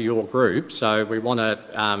cater to your group, so we want to...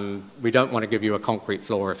 we don't want to give you a concrete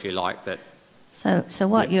floor, if you like. That. So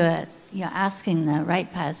what you're you're asking the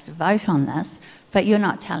ratepayers to vote on this, but you're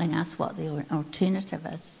not telling us what the alternative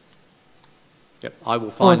is. Yep, I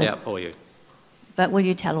will find out for you. But will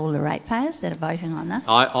you tell all the ratepayers that are voting on this?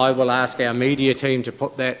 I will ask our media team to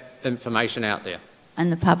put that information out there. In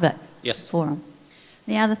the public Yes. forum.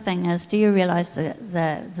 The other thing is, do you realise the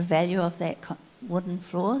value of that wooden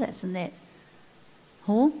floor that's in that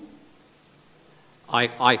hall?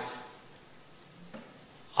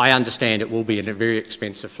 I understand it will be a very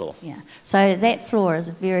expensive floor. Yeah. So that floor is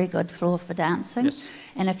a very good floor for dancing. Yes.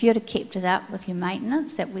 And if you'd have kept it up with your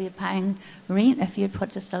maintenance that we're paying rent, if you'd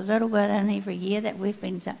put just a little bit in every year that we've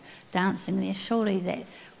been dancing there, surely that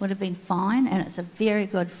would have been fine. And it's a very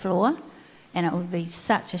good floor. And it would be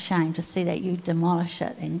such a shame to see that you demolish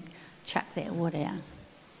it and chuck that wood out.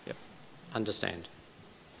 Yep, understand.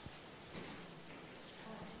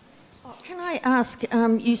 Can I ask,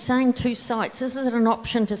 you saying 2 sites, is it an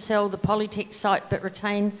option to sell the Polytech site but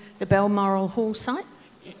retain the Balmoral Hall site?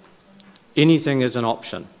 Anything is an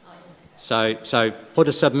option. So put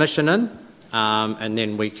a submission in and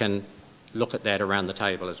then we can look at that around the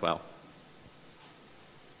table as well.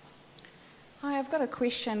 Hi, I've got a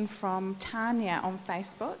question from Tanya on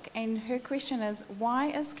Facebook, and her question is, why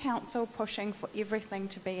is council pushing for everything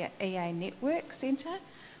to be at EA Network Centre?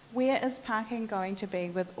 Where is parking going to be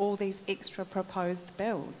with all these extra proposed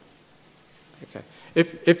builds? Okay.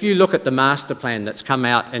 If you look at the master plan that's come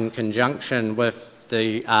out in conjunction with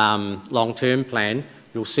the long-term plan,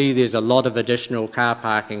 you'll see there's a lot of additional car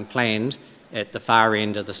parking planned at the far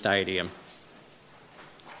end of the stadium.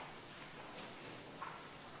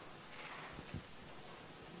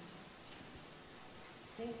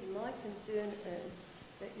 Thank you. My concern is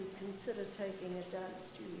that you consider taking a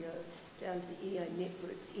dance studio down to the EA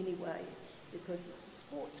Networks anyway, because it's a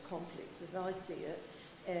sports complex as I see it,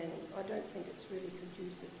 and I don't think it's really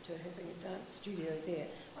conducive to having a dance studio there.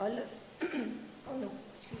 I live on the,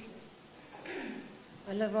 excuse me,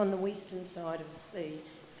 I live on the western side of the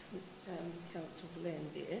council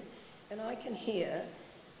land there, and I can hear,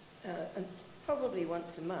 and probably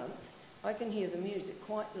once a month, I can hear the music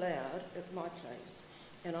quite loud at my place,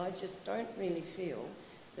 and I just don't really feel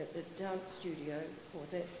that the dance studio or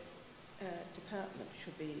that department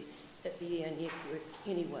should be at the EA Networks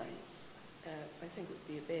anyway. I think it would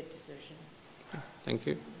be a bad decision. Thank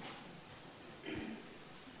you.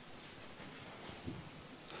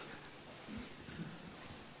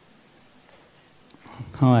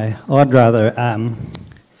 Hi, I'd rather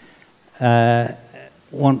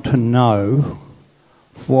want to know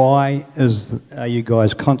why are you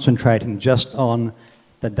guys concentrating just on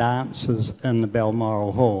the dancers in the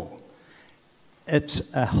Balmoral Hall? It's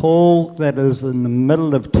a hall that is in the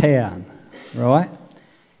middle of town, right?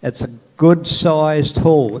 It's a good-sized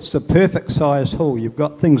hall. It's the perfect-sized hall. You've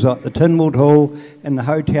got things like the Tynwald Hall and the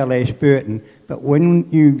Hotel Ashburton, but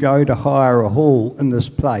when you go to hire a hall in this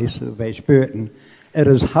place of Ashburton, it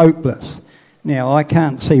is hopeless. Now, I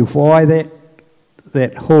can't see why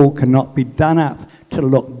that hall cannot be done up to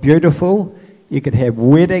look beautiful. You could have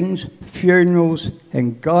weddings, funerals,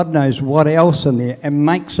 and God knows what else in there, and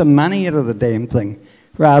make some money out of the damn thing,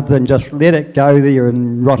 rather than just let it go there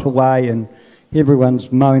and rot away and everyone's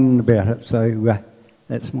moaning about it. So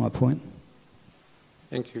that's my point.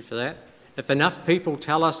 Thank you for that. If enough people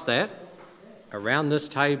tell us that around this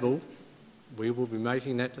table, we will be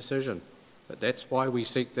making that decision. But that's why we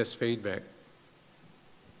seek this feedback.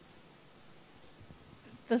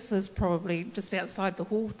 This is probably just outside the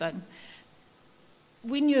hall thing.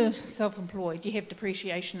 When you're self-employed, you have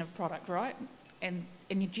depreciation of product, right? And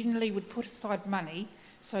you generally would put aside money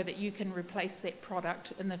so that you can replace that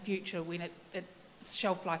product in the future when its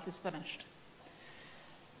shelf life is finished.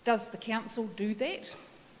 Does the council do that?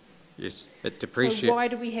 Yes, it depreciates. So why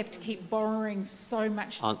do we have to keep borrowing so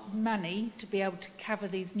much money to be able to cover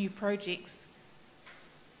these new projects?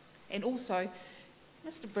 And also,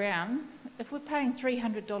 Mr. Brown, if we're paying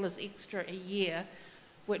 $300 extra a year,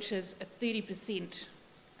 which is a 30%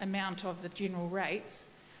 amount of the general rates,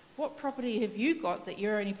 what property have you got that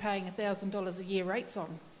you're only paying $1,000 a year rates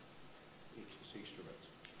on? It's extra rates.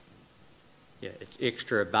 Yeah, it's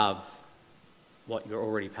extra above what you're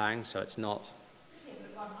already paying, so it's not. Yeah,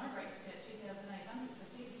 but by my rates are about $2,800, so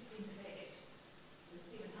 30% of that is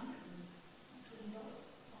 $720,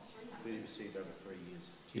 not $300. 30% over 3 years.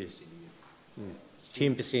 10% Yes. a year. Mm. It's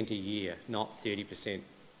 10% a year, not 30%.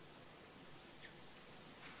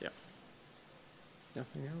 Yeah.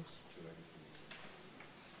 Nothing else?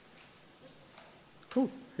 Cool.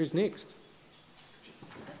 Who's next?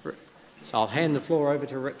 So I'll hand the floor over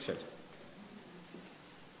to Richard.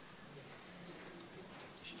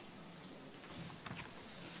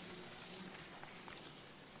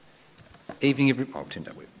 Evening,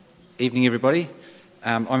 Evening, everybody.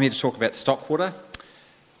 I'm here to talk about stock water.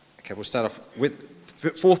 Okay, we'll start off with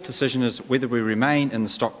fourth decision is whether we remain in the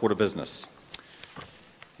stock water business.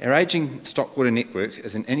 Our ageing stock water network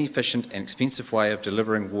is an inefficient and expensive way of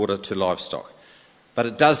delivering water to livestock, but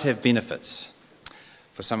it does have benefits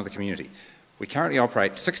for some of the community. We currently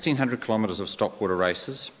operate 1,600 kilometres of stock water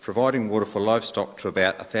races, providing water for livestock to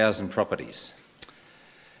about 1,000 properties.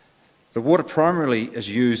 The water primarily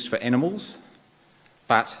is used for animals,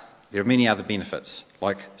 but there are many other benefits,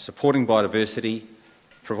 like supporting biodiversity,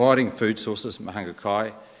 providing food sources, mahanga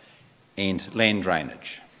kai, and land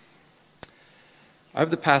drainage.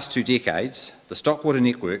 Over the past 2 decades, the stock water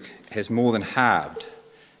network has more than halved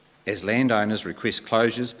as landowners request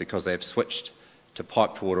closures because they have switched to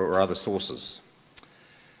piped water or other sources.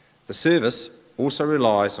 The service also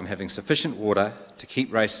relies on having sufficient water to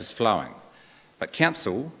keep races flowing, but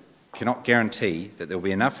council cannot guarantee that there will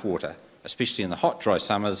be enough water, especially in the hot, dry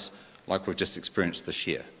summers like we've just experienced this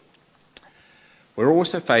year. We're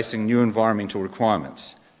also facing new environmental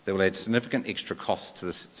requirements that will add significant extra costs to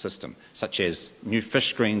this system, such as new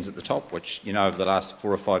fish screens at the top, which, you know, over the last 4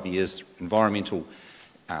 or 5 years, environmental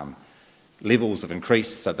levels have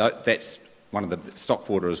increased. So that's one of the stock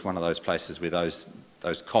water is one of those places where those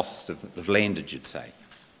costs have landed, you'd say.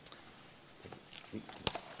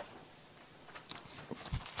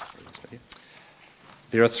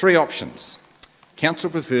 There are 3 options. Council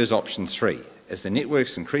prefers option 3, as the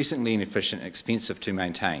network's increasingly inefficient and expensive to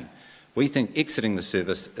maintain. We think exiting the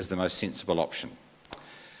service is the most sensible option.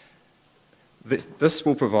 This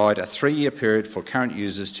will provide a 3-year period for current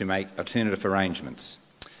users to make alternative arrangements,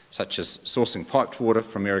 such as sourcing piped water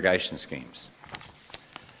from irrigation schemes.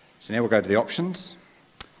 So now we'll go to the options.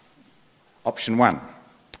 Option 1,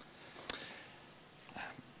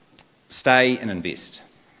 stay and invest.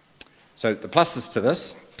 So the pluses to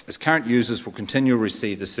this is current users will continue to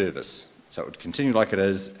receive the service. So it would continue like it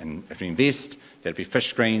is, and if we invest, there'd be fish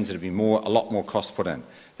screens, there'd be a lot more cost put in.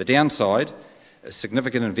 The downside is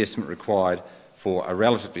significant investment required for a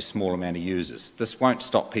relatively small amount of users. This won't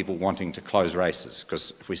stop people wanting to close races,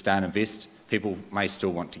 because if we stay and invest, people may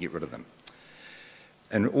still want to get rid of them.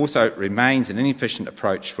 And also it remains an inefficient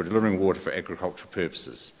approach for delivering water for agricultural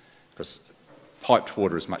purposes, because piped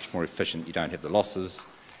water is much more efficient. You don't have the losses,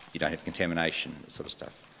 you don't have contamination, that sort of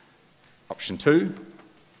stuff. Option 2,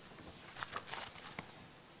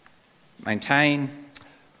 maintain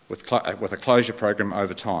with a closure program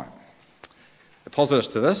over time. The positives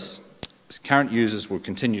to this is current users will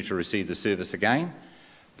continue to receive the service again,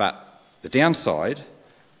 but the downside,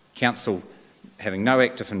 council having no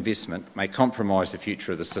active investment may compromise the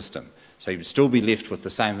future of the system. So you'd still be left with the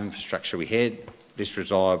same infrastructure we had, less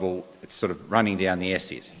reliable, it's sort of running down the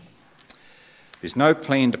asset. There's no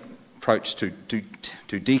planned approach to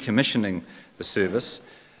decommissioning the service.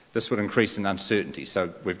 This would increase in uncertainty,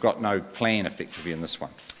 so we've got no plan effectively in this one.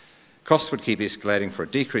 Costs would keep escalating for a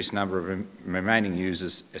decreased number of remaining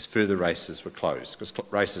users as further races were closed, because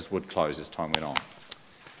races would close as time went on.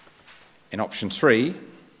 And option 3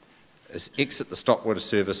 is exit the stock water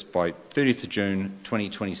service by 30th of June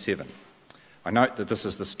 2027. I note that this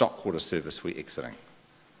is the stock water service we're exiting.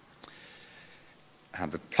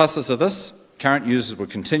 The pluses of this, current users will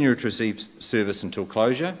continue to receive service until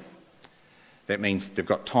closure. That means they've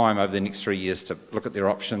got time over the next 3 years to look at their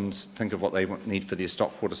options, think of what they need for their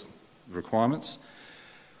stock water requirements.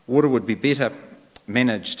 Water would be better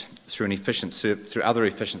managed through other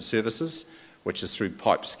efficient services, which is through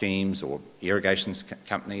pipe schemes or irrigation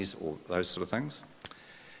companies or those sort of things.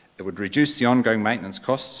 It would reduce the ongoing maintenance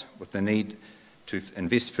costs with the need to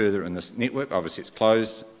invest further in this network. Obviously it's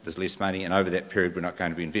closed, there's less money, and over that period we're not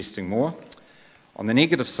going to be investing more. On the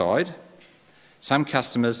negative side, some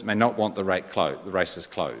customers may not want the races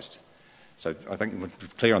closed. So I think we're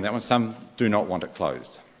clear on that one. Some do not want it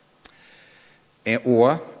closed.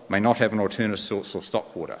 Or may not have an alternative source of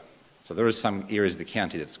stock water. So there is some areas of the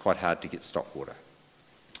county that it's quite hard to get stock water,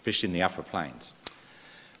 especially in the upper plains.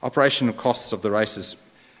 Operational costs of the races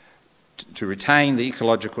to retain the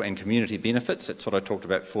ecological and community benefits, that's what I talked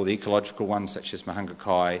about before, the ecological ones such as mahanga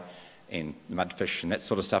kai and mudfish and that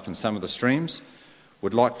sort of stuff in some of the streams,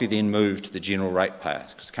 would likely then move to the general ratepayer,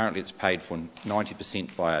 because currently it's paid for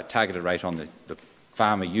 90% by a targeted rate on the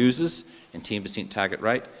farmer users and 10% target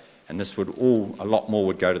rate, and this would a lot more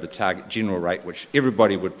would go to the target general rate, which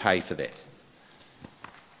everybody would pay for that.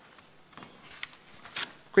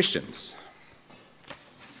 Questions?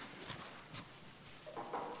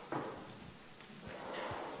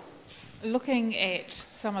 Looking at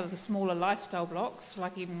some of the smaller lifestyle blocks,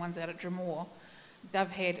 like even ones out at Drumore, they've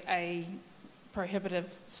had a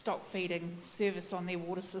prohibitive stock feeding service on their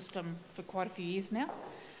water system for quite a few years now.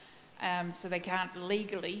 So they can't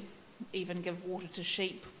legally even give water to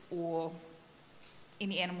sheep or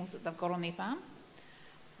any animals that they've got on their farm.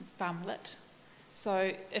 It's farmlet.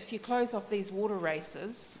 So if you close off these water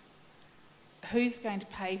races, who's going to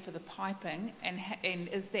pay for the piping, and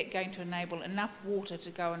is that going to enable enough water to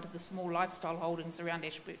go into the small lifestyle holdings around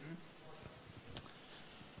Ashburton?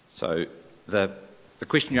 So the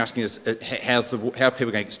question you're asking is how are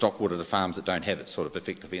people going to get stock water to farms that don't have it, sort of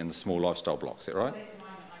effectively in the small lifestyle blocks, is that right? At the moment,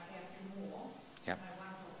 like Drumore, Yep. I know one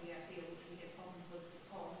property out there which we have problems with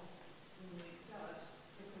because when we sell it,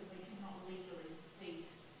 because they cannot legally feed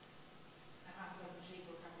a half dozen sheep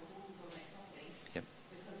or a couple of horses on that property. Yep.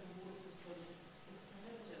 Because the water system is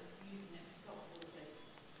prohibitive using it for stock water feed.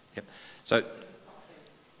 Yep. So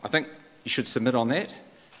I think you should submit on that.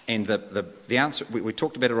 And the answer, we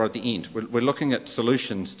talked about it right at the end. We're looking at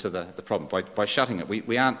solutions to the problem by shutting it.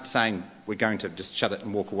 We aren't saying we're going to just shut it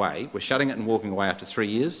and walk away. We're shutting it and walking away after 3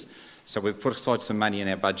 years. So we've put aside some money in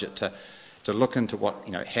our budget to look into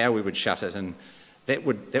how we would shut it, and that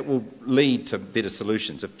will lead to better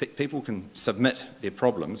solutions. If people can submit their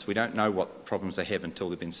problems, we don't know what problems they have until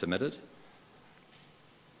they've been submitted.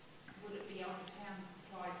 Would it be on a town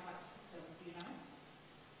supply type system, do you know?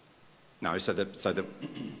 No, so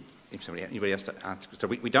anybody else to answer? So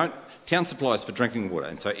we don't, town supplies for drinking water,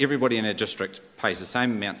 and so everybody in our district pays the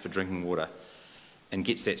same amount for drinking water and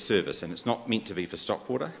gets that service, and it's not meant to be for stock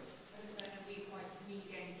water. I just don't know where you're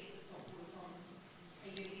going to get the stock water from. Are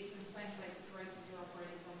you going to get it from the same place that the races are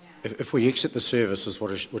operating from now? If we exit the services,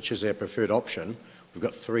 which is our preferred option, we've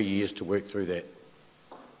got 3 years to work through that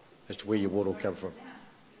as to where your water will come from.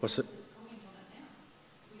 What's it?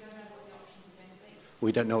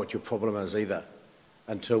 We don't know what your problem is either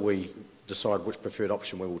until we decide which preferred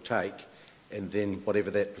option we will take, and then whatever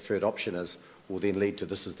that preferred option is will then lead to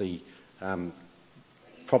this is the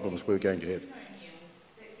problems we're going to have. That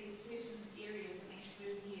there's certain areas in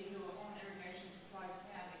Ashburton here who are on irrigation supplies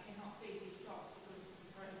now that cannot feed their stock because of the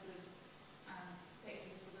prohibitive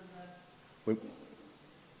factors within the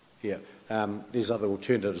Yeah, there's other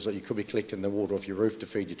alternatives that you could be collecting the water off your roof to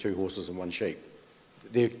feed your 2 horses and 1 sheep.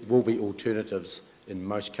 There will be alternatives in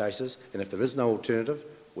most cases, and if there is no alternative,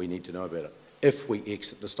 we need to know about it. If we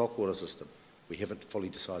exit the stock water system, we haven't fully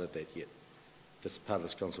decided that yet. That's part of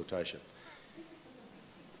this consultation.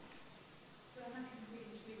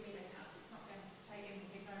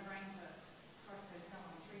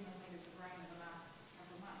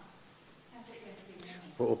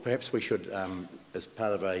 Or perhaps we should, as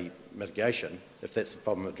part of a mitigation, if that's the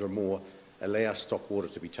problem at Drumore, allow stock water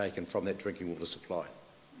to be taken from that drinking water supply.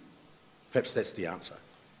 Perhaps that's the answer.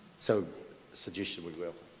 So, a suggestion would be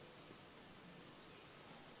welcome.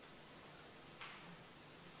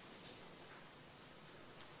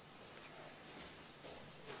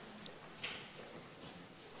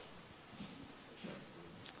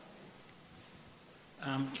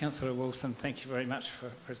 Councillor Wilson, thank you very much for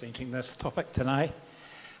presenting this topic today.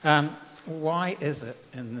 Why is it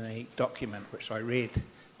in the document, which I read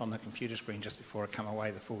on the computer screen just before I come away,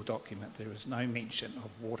 the full document, there is no mention of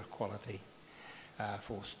water quality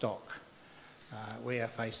for stock? We are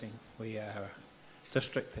a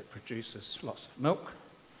district that produces lots of milk,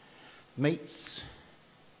 meats,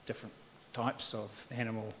 different types of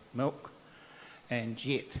animal milk, and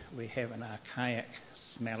yet we have an archaic,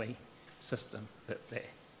 smelly system that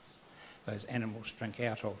those animals drink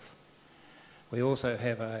out of. We also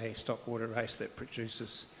have a stock water race that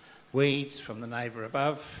produces weeds from the neighbour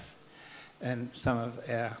above, and some of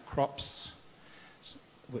our crops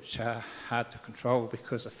which are hard to control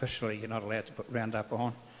because officially you're not allowed to put Roundup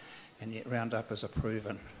on, and yet Roundup is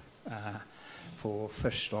proven for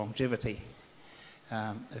fish longevity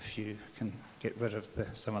if you can get rid of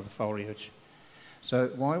some of the foliage.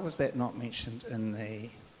 So why was that not mentioned in the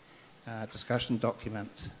discussion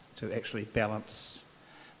document to actually balance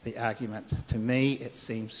the argument? To me, it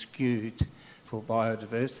seems skewed for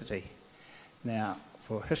biodiversity. Now,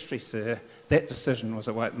 for history, sir, that decision was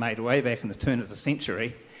made way back in the turn of the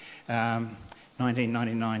century,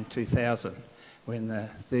 1999-2000, when the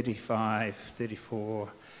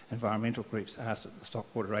 34 environmental groups asked that the stock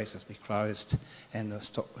water races be closed and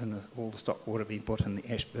all the stock water be put in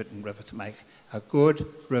the Ashburton River to make a good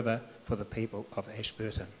river for the people of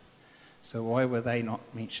Ashburton. So why were they not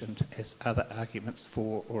mentioned as other arguments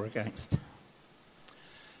for or against?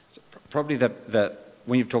 So probably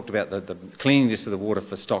when you've talked about the cleanliness of the water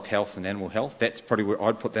for stock health and animal health, that's probably where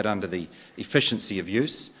I'd put that under the efficiency of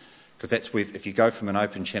use, because that's where, if you go from an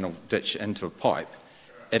open channel ditch into a pipe,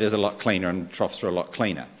 it is a lot cleaner and troughs are a lot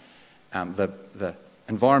cleaner. The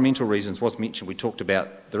environmental reasons was mentioned. We talked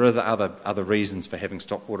about there are other reasons for having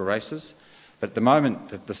stockwater races, but at the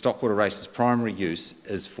moment the stockwater race's primary use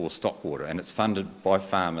is for stockwater, and it's funded by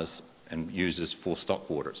farmers and users for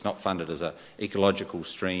stockwater. It's not funded as an ecological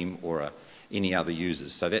stream or any other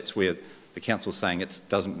users. So that's where the council's saying it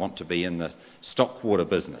doesn't want to be in the stockwater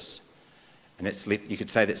business. And that's left, you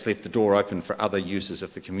could say that's left the door open for other users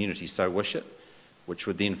if the community so wish it, which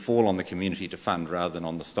would then fall on the community to fund rather than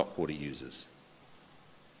on the stockwater users.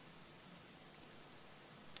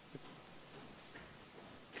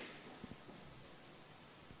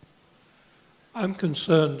 I'm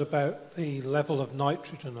concerned about the level of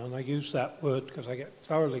nitrogen, and I use that word because I get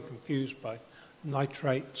thoroughly confused by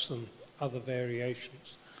nitrates and other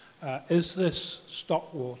variations. Is this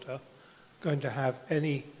stockwater going to have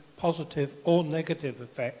any positive or negative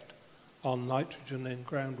effect on nitrogen in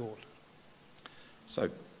groundwater? So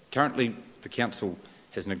currently the council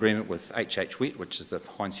has an agreement with HH Wet, which is the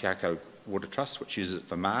Heinz-Jaco Water Trust, which uses it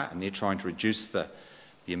for MAR, and they're trying to reduce the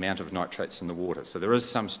amount of nitrates in the water. So there is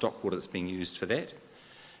some stockwater that's being used for that.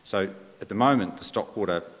 So at the moment the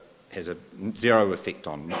stockwater has a zero effect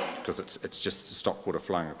on, because it's just stockwater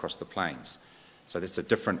flowing across the plains. So that's a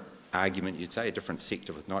different argument, you'd say, a different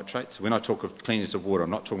sector with nitrates. When I talk of cleanness of water, I'm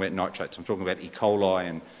not talking about nitrates, I'm talking about E. coli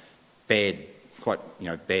and bad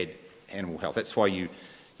animal health. That's why you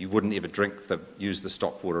wouldn't ever use the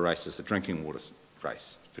stockwater race as a drinking water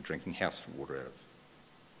race for drinking house water out of.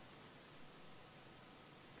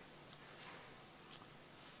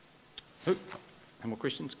 Oh, no more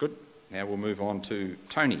questions? Good. Now we'll move on to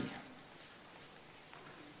Tony.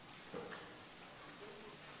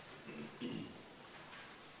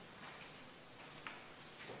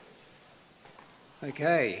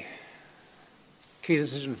 Okay. Key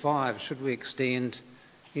decision 5, should we extend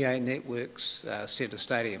EA Networks Centre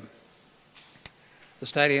Stadium? The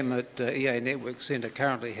stadium at EA Networks Centre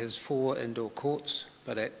currently has 4 indoor courts,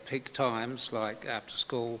 but at peak times like after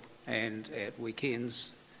school and at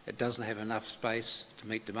weekends it doesn't have enough space to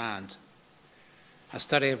meet demand. A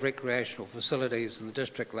study of recreational facilities in the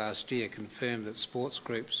district last year confirmed that sports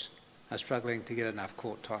groups are struggling to get enough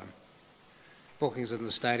court time. Bookings in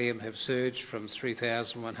the stadium have surged from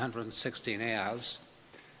 3,116 hours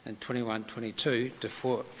in 21-22 to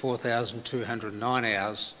 4,209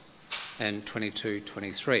 hours in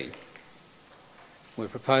 22-23. We're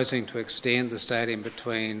proposing to extend the stadium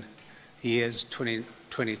between years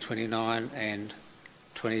 2029 and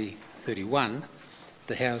 2031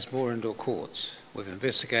 to house more indoor courts. We've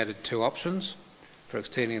investigated 2 options for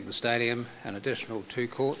extending the stadium. An additional 2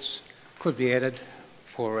 courts could be added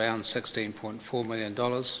for around $16.4 million,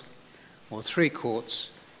 or 3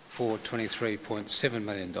 courts for $23.7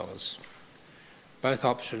 million. Both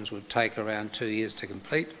options would take around 2 years to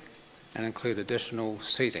complete and include additional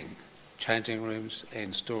seating, changing rooms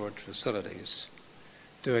and storage facilities.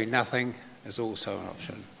 Doing nothing is also an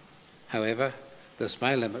option. However, this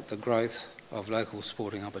may limit the growth of local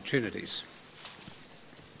sporting opportunities.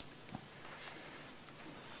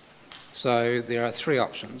 So there are 3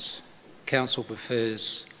 options. Council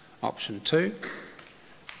prefers option 2.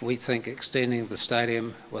 We think extending the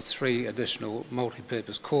stadium with 3 additional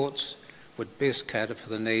multi-purpose courts would best cater for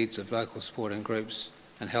the needs of local sporting groups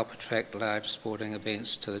and help attract large sporting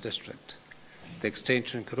events to the district. The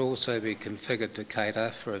extension could also be configured to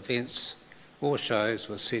cater for events or shows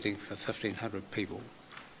with seating for 1,500 people.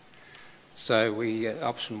 So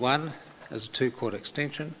option 1 is a 2-court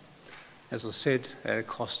extension, as I said, at a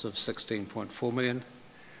cost of $16.4 million.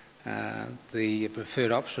 The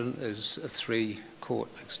preferred option is a 3-court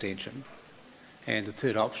extension, and the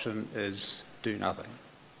third option is do nothing.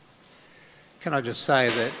 Can I just say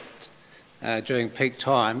that during peak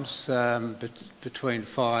times, between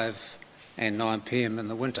 5 and 9 p.m. in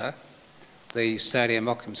the winter, the stadium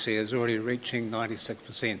occupancy is already reaching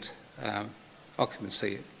 96%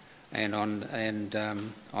 occupancy, and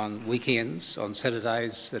on weekends, on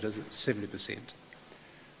Saturdays, it is at 70%.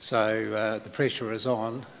 So the pressure is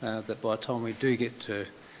on that by the time we do get to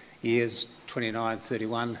years 29,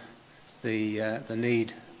 31, the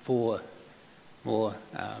need for more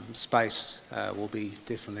space will be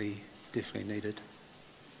definitely needed.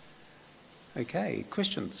 Okay,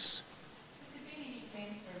 questions?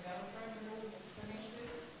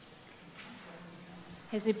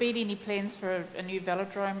 Has there been any plans for a new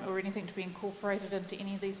velodrome or anything to be incorporated into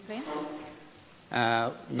any of these plans?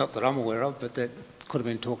 Not that I'm aware of, but that could have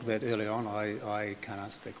been talked about early on. I can't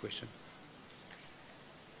answer that question.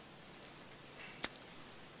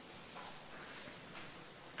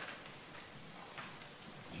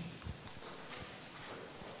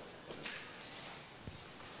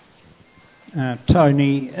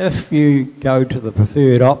 Tony, if you go to the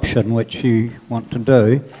preferred option, which you want to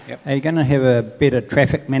do, are you going to have a better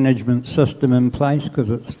traffic management system in place? Because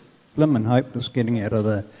it's blimmin' hopeless getting out of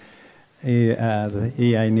the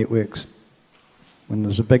EA networks when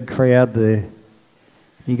there's a big crowd there.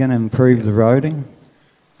 You're going to improve the roading?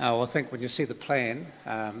 Well, I think when you see the plan,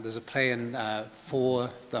 there's a plan for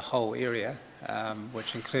the whole area,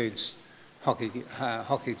 which includes hockey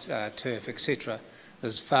turf, etc.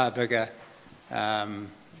 There's far bigger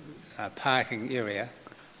parking area,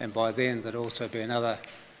 and by then there'd also be another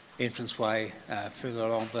entranceway further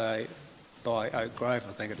along by Oak Grove,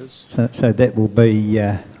 I think it is. So that will be,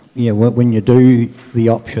 when you do the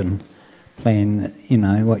option plan, you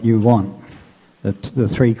know, what you want, the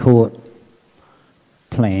three-court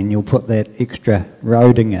plan, you'll put that extra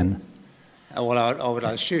roading in. Well, I would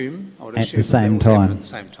assume at the same time. At the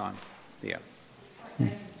same time, yeah.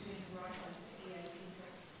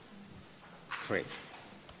 Correct.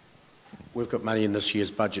 We've got money in this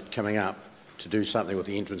year's budget coming up to do something with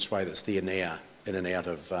the entranceway that's there now, in and out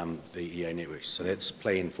of the EA networks. So that's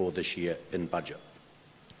planned for this year in budget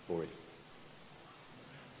already.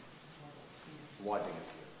 Widening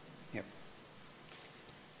it. Yep.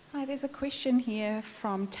 Hi, there's a question here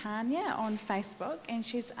from Tanya on Facebook, and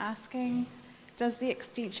she's asking, does the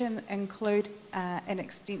extension include an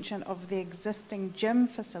extension of the existing gym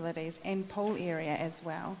facilities and pool area as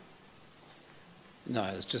well? No,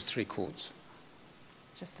 it's just 3 courts.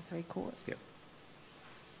 Just the 3 courts? Yep.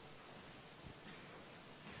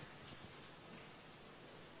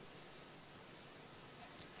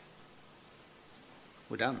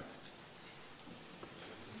 We're done.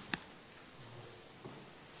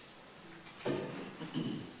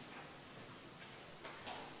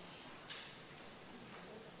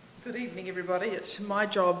 Good evening, everybody. It's my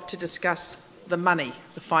job to discuss the money,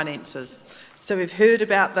 the finances. So we've heard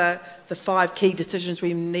about the 5 key decisions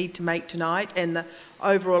we need to make tonight and the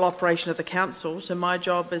overall operation of the council. So my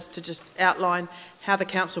job is to just outline how the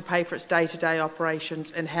council pay for its day-to-day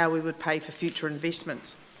operations and how we would pay for future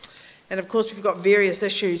investments. And of course, we've got various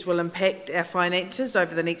issues will impact our finances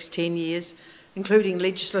over the next 10 years, including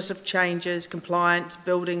legislative changes, compliance,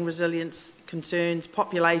 building resilience concerns,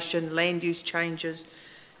 population, land use changes,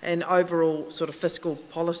 and overall sort of fiscal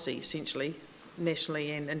policy, essentially,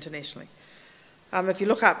 nationally and internationally. If you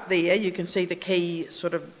look up there, you can see the key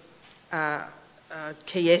sort of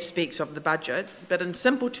key aspects of the budget, but in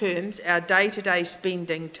simple terms, our day-to-day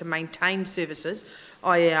spending to maintain services,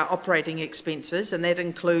 i.e. our operating expenses, and that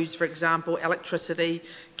includes, for example, electricity,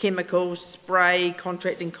 chemicals, spray,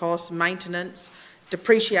 contracting costs, maintenance,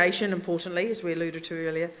 depreciation, importantly, as we alluded to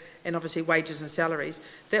earlier, and obviously wages and salaries.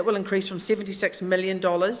 That will increase from $76 million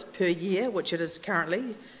per year, which it is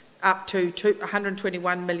currently, up to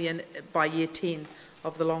 $121 million by year 10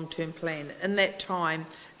 of the long-term plan. In that time,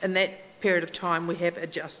 in that period of time, we have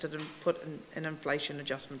adjusted and put an inflation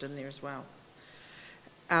adjustment in there as well.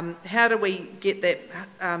 How do we get that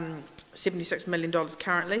 $76 million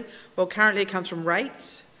currently? Well, currently it comes from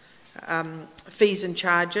rates, fees and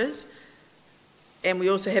charges, and we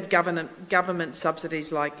also have government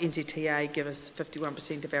subsidies like NZTA give us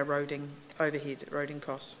 51% of our roading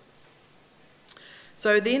costs.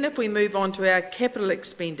 So then if we move on to our capital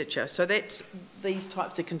expenditure, so that's these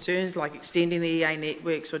types of concerns like extending the EA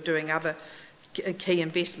networks or doing other key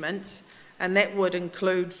investments, and that would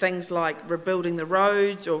include things like rebuilding the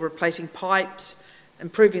roads or replacing pipes,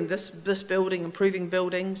 improving this building, improving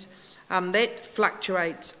buildings. That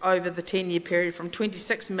fluctuates over the 10-year period from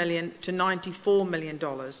 $26 million to $94 million.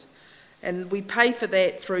 And we pay for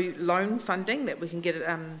that through loan funding that we can get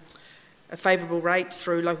at favourable rates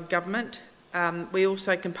through local government. We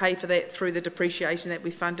also can pay for that through the depreciation that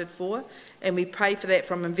we funded for, and we pay for that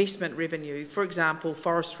from investment revenue, for example,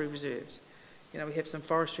 forestry reserves. You know, we have some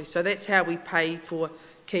forestry. So that's how we pay for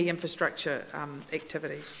key infrastructure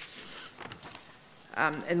activities.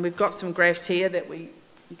 And we've got some graphs here that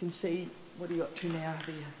you can see. What are you up to now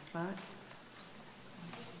there, Mark?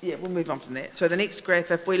 Yeah, we'll move on from that. So the next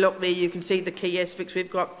graph, if we look there, you can see the key aspects.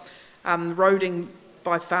 We've got roading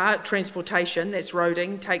by far, transportation, that's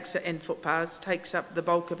roading, and footpaths, takes up the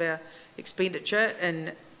bulk of our expenditure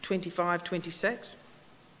in 25-26.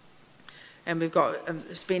 And we've got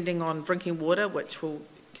spending on drinking water, which will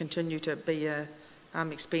continue to be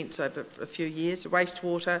an expense over a few years,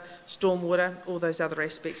 wastewater, stormwater, all those other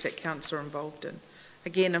aspects that council are involved in.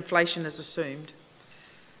 Again, inflation is assumed.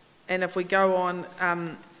 And if we go on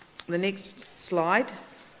the next slide,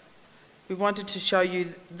 we wanted to show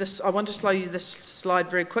you this. I want to show you this slide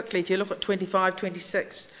very quickly. If you look at 25,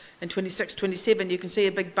 26 and 26, 27, you can see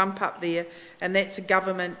a big bump up there, and that's a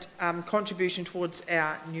government contribution towards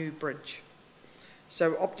our new bridge.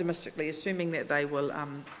 So optimistically, assuming that they will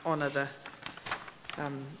honour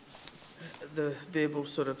the verbal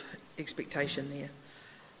sort of expectation there.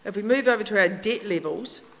 If we move over to our debt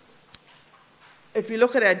levels, if you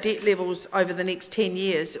look at our debt levels over the next 10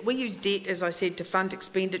 years, we use debt, as I said, to fund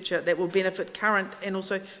expenditure that will benefit current and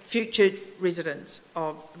also future residents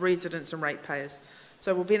and ratepayers.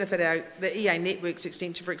 So we'll benefit the EA Networks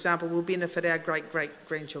extension, for example, will benefit our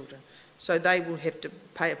great-great-grandchildren. So they will have to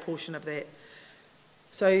pay a portion of that.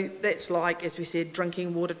 So that's like, as we said,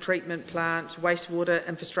 drinking water treatment plants, wastewater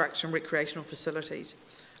infrastructure and recreational facilities.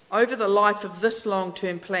 Over the life of this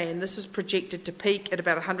long-term plan, this is projected to peak at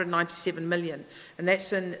about 197 million, and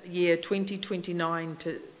that's in year 2029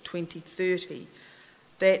 to 2030.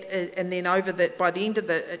 And then over that, by the end of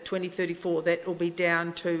 2034, that will be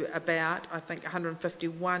down to about, I think,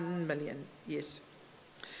 151 million, yes.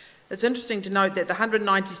 It's interesting to note that the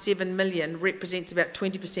 197 million represents about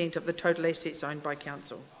 20% of the total assets owned by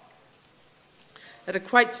council. It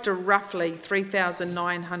equates to roughly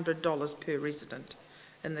 $3,900 per resident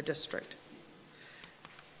in the district.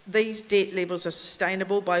 These debt levels are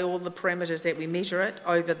sustainable by all the parameters that we measure it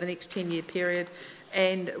over the next 10-year period,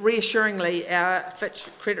 and reassuringly our Fitch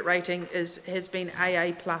credit rating has been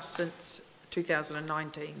AA plus since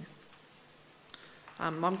 2019.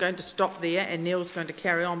 I'm going to stop there and Neil's going to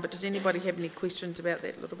carry on, but does anybody have any questions about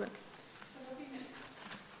that a little bit?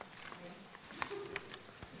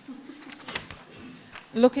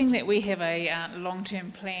 Looking that we have a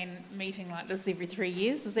long-term plan meeting like this every 3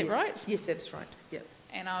 years, is that right? Yes, that's right, yep.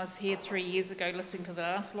 And I was here 3 years ago listening to the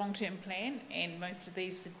last long-term plan, and most of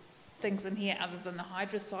these things in here, other than the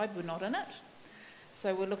Hydra side, were not in it.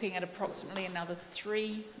 So we're looking at approximately another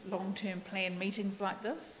 3 long-term plan meetings like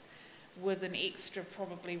this, with an extra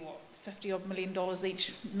probably, $50 million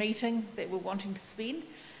each meeting that we're wanting to spend.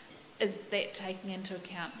 Is that taking into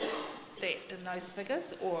account that in those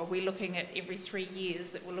figures, or are we looking at every 3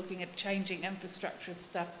 years that we're looking at changing infrastructure and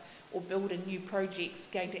stuff or building new projects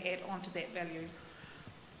going to add on to that value?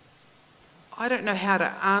 I don't know how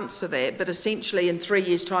to answer that, but essentially in 3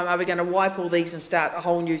 years' time, are we going to wipe all these and start a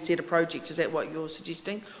whole new set of projects? Is that what you're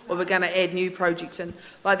suggesting? Or we're going to add new projects in?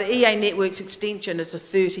 Like the EA Networks extension is a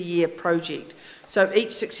 30-year project. So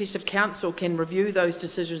each successive council can review those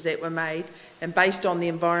decisions that were made and based on the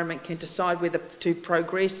environment can decide whether to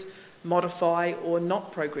progress, modify or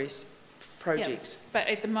not progress projects. Yeah, but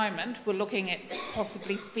at the moment we're looking at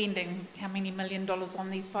possibly spending how many $1 million on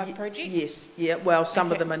these 5 projects? Yes, yeah, well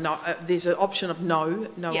some of them are not, there's an option of no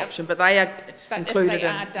option, but they are included if they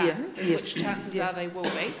are done, yes, which chances are they will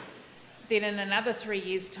be, then in another 3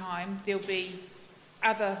 years' time there'll be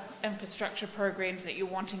other infrastructure programs that you're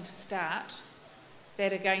wanting to start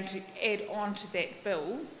that are going to add on to that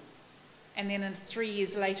bill, and then in 3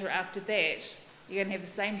 years later after that you're going to have the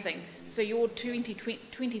same thing. So your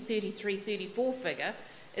 2033-34 figure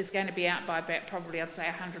is going to be out by about probably, I'd say,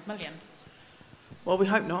 100 million. Well, we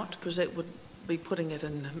hope not, because that would be putting it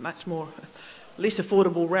in a much more less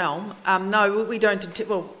affordable realm. No, we don't.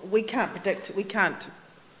 Well, we can't predict. We can't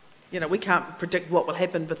predict what will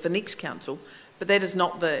happen with the next council. But that is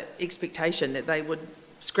not the expectation that they would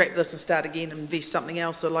scrap this and start again and invest something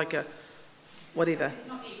else, or like a whatever. It's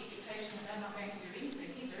not the expectation that they're not going to do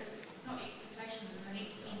anything either, is it? It's not the expectation that in the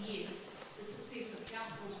next 10 years the successive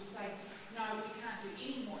councils will say, no, we can't do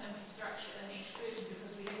any more infrastructure in Ashburton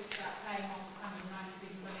because we have to start paying off this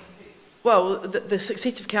 197 million first. Well, the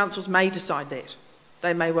successive councils may decide that.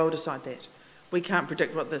 They may well decide that. We can't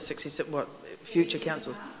predict what future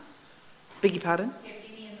council. Beg your pardon?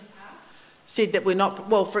 Said that we're not,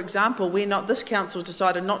 well, for example, this council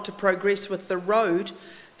decided not to progress with the road,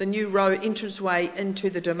 the new road entranceway into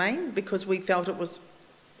the domain, because we felt it was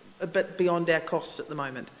a bit beyond our costs at the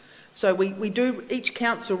moment. So we do, each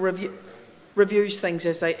council reviews things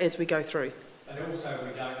as we go through. But also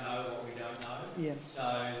we don't know what we don't know. Yeah. So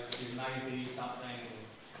there may be something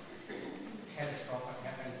catastrophic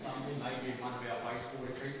happening somewhere, maybe one of our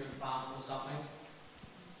wastewater treatment plants or something,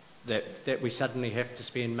 that we suddenly have to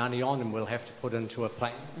spend money on and we'll have to put into a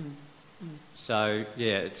plan. So,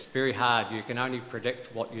 yeah, it's very hard. You can only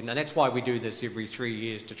predict what you know. And that's why we do this every 3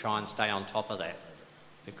 years, to try and stay on top of that.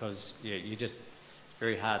 Because, yeah, it's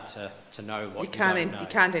very hard to know what you don't know. You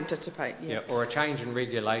can't anticipate, yeah. Or a change in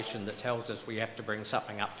regulation that tells us we have to bring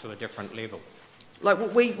something up to a different level. Like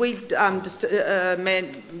we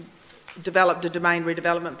developed a domain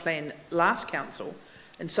redevelopment plan last council,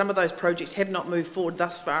 and some of those projects have not moved forward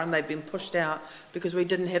thus far, and they've been pushed out because we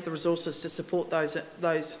didn't have the resources to support those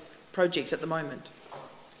projects at the moment.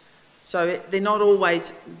 So they're not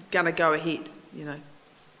always going to go ahead, you know.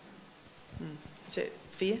 Is that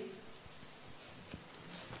fair?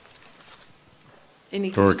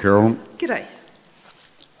 Sorry, Carolyn. G'day.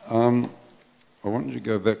 I want you to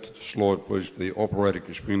go back to the slide, please, for the operating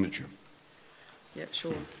expenditure. Yeah,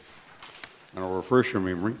 sure. And I'll refresh your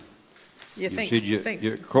memory. Yeah, you thanks. said Thanks.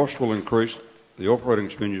 your cost will increase, the operating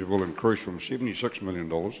expenditure will increase from $76 million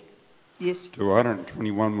Yes. to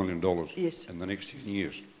 $121 million Yes. in the next 10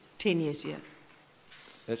 years. 10 years, yeah.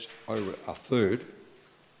 That's over a third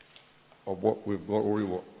of what we've got already.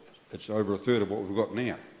 It's over a third of what we've got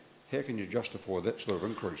now. How can you justify that sort of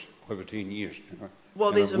increase over 10 years? You know, Well,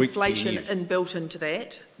 in there's a week, 10 inflation years? inbuilt into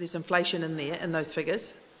that. There's inflation in there, in those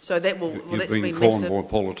figures. So that will, well, You've that's been been conned massive. by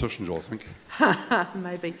politicians, I think.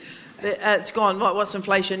 Maybe. It's gone. What's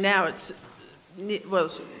inflation now?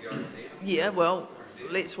 Yeah, well,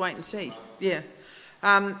 let's wait and see. Yeah.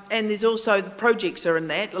 And there's also, the projects are in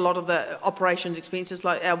that. A lot of the operations expenses,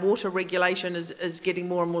 like our water regulation is getting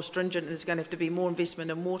more and more stringent, and there's going to have to be more investment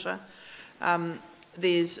in water.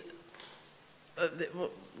 There's,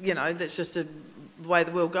 you know, that's just the way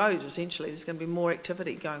the world goes, essentially. There's going to be more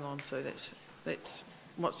activity going on, so that's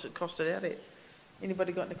what's it costed out at.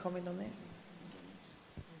 Anybody got any comment on that?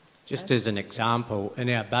 Just as an example, in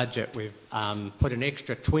our budget we've put an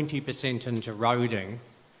extra 20% into roading,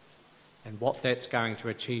 and what that's going to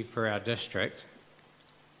achieve for our district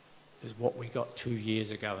is what we got 2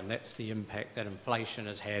 years ago, and that's the impact that inflation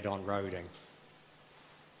has had on roading.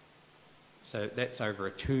 So that's over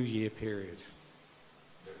a 2-year period.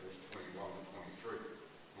 That was 21 and 23,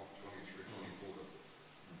 not 23, 24,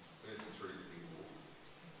 33, 24.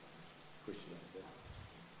 Question like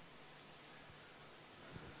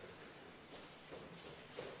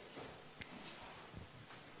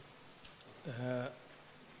that.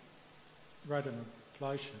 Rate of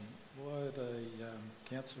inflation, why are the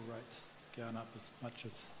council rates going up as much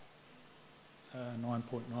as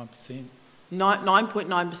 9.9%?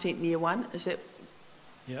 9.9% in year one, is that?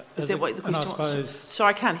 Yeah. Is that what the question was? Sorry,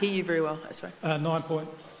 I can't hear you very well. That's right.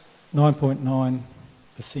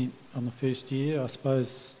 9.9% on the first year. I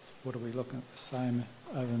suppose, what are we looking at, the same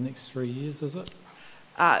over the next 3 years, is it?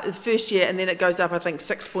 The first year, and then it goes up, I think,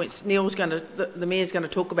 6 points. Neil's going to, the Mayor's going to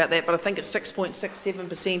talk about that, but I think it's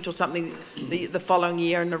 6.67% or something the following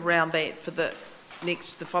year, and around that for the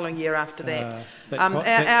following year after that.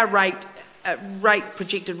 Our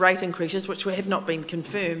projected rate increases, which have not been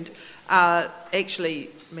confirmed, are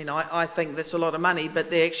actually, I mean, I think that's a lot of money,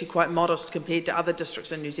 but they're actually quite modest compared to other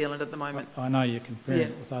districts in New Zealand at the moment. I know you're comparing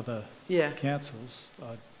it with other councils.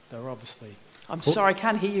 They're obviously... I'm sorry, I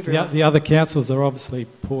can't hear you very well. The other councils are obviously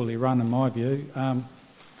poorly run, in my view,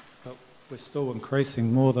 but we're still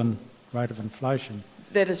increasing more than rate of inflation.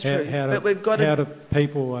 That is true, but we've got how do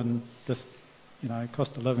people in this, you know,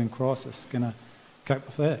 cost of living crisis going to cope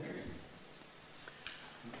with that?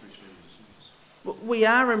 We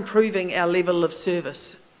are improving our level of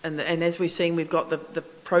service, and as we've seen, we've got the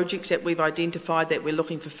projects that we've identified that we're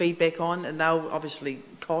looking for feedback on, and they'll obviously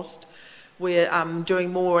cost. We're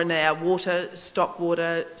doing more in our water, stock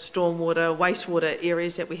water, stormwater, wastewater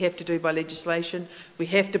areas that we have to do by legislation. We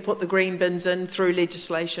have to put the green bins in through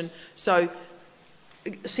legislation. So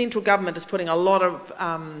central government is putting a lot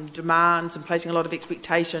of demands and placing a lot of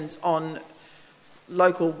expectations on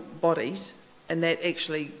local bodies, and that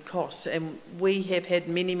actually costs. And we have had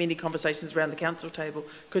many, many conversations around the council table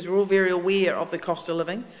because we're all very aware of the cost of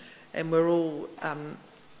living, and we're all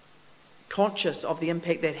conscious of the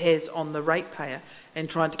impact that has on the ratepayer and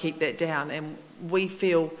trying to keep that down. And we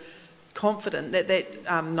feel confident that that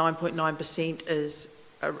 9.9% is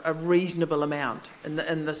a reasonable amount in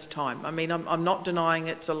this time. I mean, I'm not denying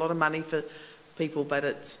it's a lot of money for people, but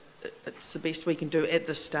it's the best we can do at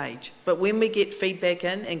this stage. But when we get feedback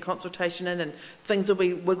in and consultation in, and things will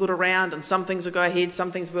be wiggled around, and some things will go ahead,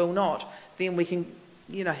 some things will not, then we can,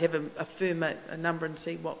 you know, have a firmer number and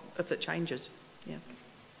see what if it changes. Yeah.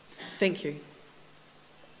 Thank you.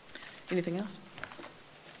 Anything else?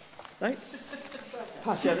 No?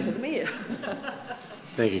 Pass you over to the Mayor.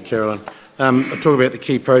 Thank you, Carolyn. I'll talk about the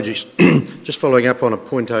key projects. Just following up on a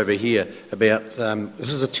point over here about this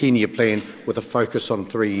is a 10-year plan with a focus on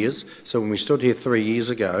 3 years. So when we stood here 3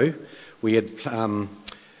 years ago, we had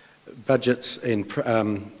budgets and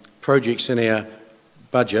projects in our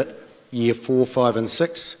budget, year 4, 5 and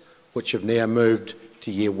 6, which have now moved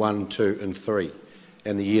to year 1, 2 and 3.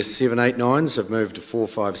 And the year 7, 8, 9s have moved to 4,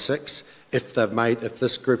 5, 6. If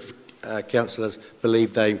this group of councillors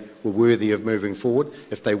believed they were worthy of moving forward.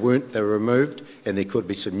 If they weren't, they were removed, and there could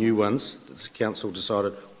be some new ones that the council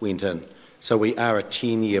decided went in. So we are a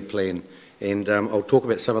 10-year plan, and I'll talk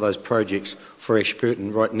about some of those projects for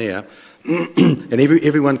Ashburton right now. And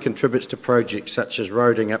everyone contributes to projects such as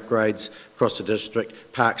roading upgrades across the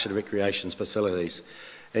district, parks and recreations facilities.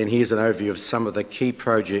 And here's an overview of some of the key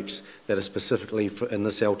projects that are specifically in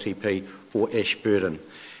this LTP for Ashburton.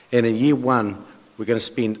 And in year one, we're going to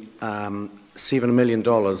spend $7 million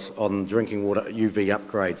on drinking water UV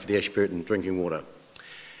upgrade for the Ashburton drinking water.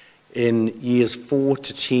 In years 4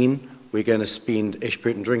 to 10, we're going to spend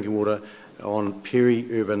Ashburton drinking water on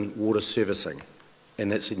peri-urban water servicing,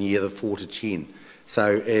 and that's in year 4 to 10.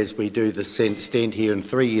 So as we do the stand here in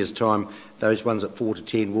 3 years' time, those ones at 4 to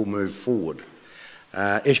 10 will move forward.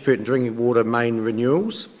 Ashburton drinking water main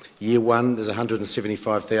renewals. Year one, there's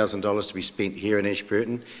 $175,000 to be spent here in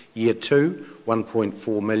Ashburton. Year two,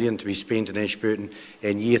 $1.4 million to be spent in Ashburton.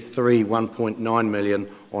 And year three, $1.9 million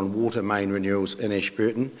on water main renewals in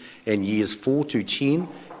Ashburton. And years 4 to 10,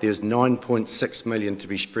 there's $9.6 million to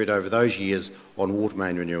be spread over those years on water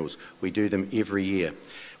main renewals. We do them every year.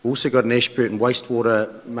 We've also got an Ashburton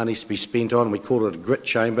wastewater money to be spent on. We call it a grit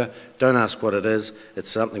chamber. Don't ask what it is.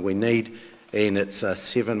 It's something we need. And it's a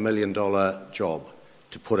 $7 million job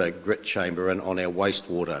to put a grit chamber in on our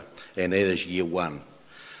wastewater, and that is year one,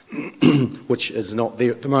 which is not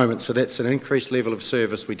there at the moment. So that's an increased level of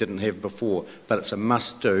service we didn't have before, but it's a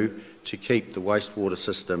must-do to keep the wastewater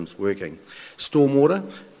systems working. Stormwater,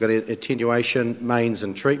 we've got attenuation, mains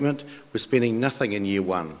and treatment. We're spending nothing in year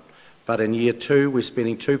one, but in year two, we're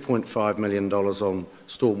spending $2.5 million on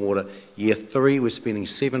stormwater. Year three, we're spending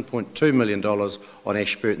 $7.2 million on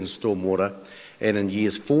Ashburton stormwater. And in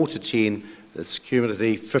years 4 to 10, it's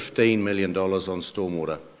cumulatively $15 million on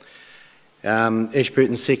stormwater.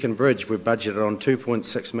 Ashburton Second Bridge, we've budgeted on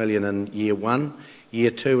 $2.6 million in year one.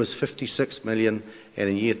 Year two is $56 million, and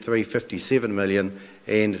in year three, $57 million.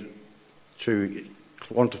 And to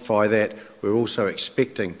quantify that, we're also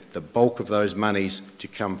expecting the bulk of those monies to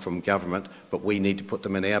come from government, but we need to put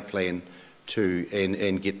them in our plan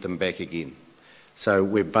and get them back again. So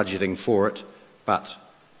we're budgeting for it, but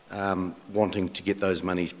wanting to get those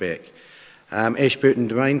monies back. Ashburton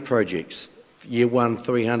Domain projects. Year one,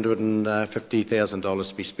 $350,000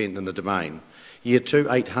 to be spent in the domain. Year two,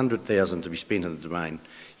 $800,000 to be spent in the domain.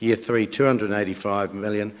 Year three,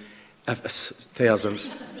 $285,000.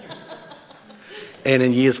 And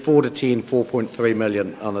in years 4 to 10, $4.3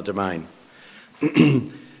 million on the domain.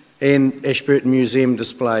 And Ashburton Museum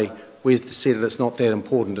display, we've said that it's not that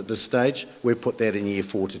important at this stage. We've put that in year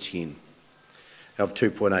 4 to 10 of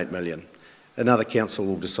 $2.8 million. Another council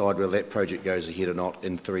will decide whether that project goes ahead or not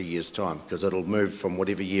in 3 years' time, because it'll move from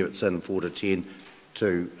whatever year it's in, 4 to 10,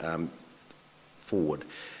 to forward.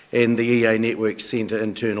 And the EA Network Centre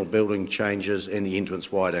internal building changes and the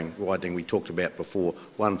entrance widening we talked about before.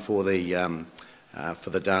 One for the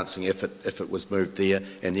dancing if it was moved there,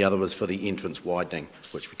 and the other was for the entrance widening,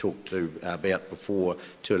 which we talked about before,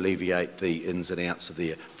 to alleviate the ins and outs of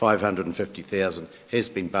there. $550,000 has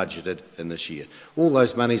been budgeted in this year. All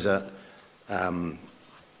those monies are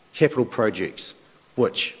capital projects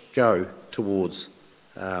which go towards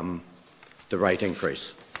the rate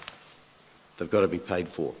increase. They've got to be paid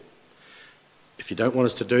for. If you don't want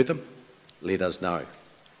us to do them, let us know.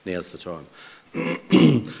 Now's the time.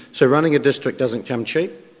 So running a district doesn't come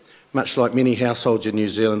cheap. Much like many households in New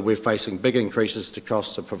Zealand, we're facing big increases to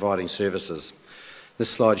costs of providing services. This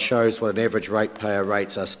slide shows what an average ratepayer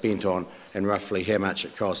rates are spent on and roughly how much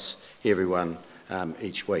it costs everyone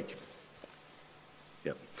each week.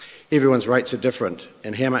 Yep. Everyone's rates are different,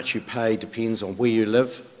 and how much you pay depends on where you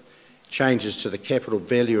live, changes to the capital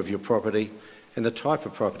value of your property and the type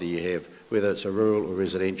of property you have, whether it's a rural or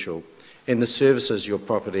residential, and the services your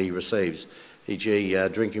property receives, e.g.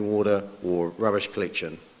 Drinking water or rubbish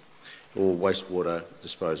collection or wastewater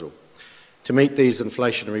disposal. To meet these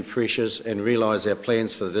inflationary pressures and realise our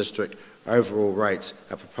plans for the district, overall rates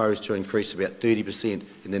are proposed to increase about 30%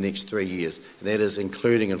 in the next 3 years, and that is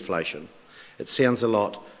including inflation. It sounds a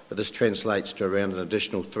lot, but this translates to around an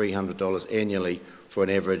additional $300 annually for an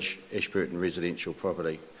average Ashburton residential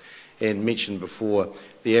property. And mentioned before,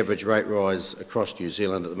 the average rate rise across New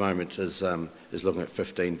Zealand at the moment is looking at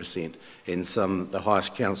 15%, and the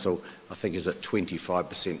highest council I think is at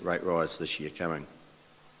 25% rate rise this year coming.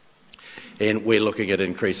 And we're looking at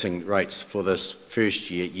increasing rates for this first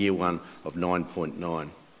year, year one, of 9.9.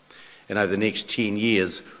 And over the next 10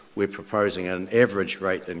 years, we're proposing an average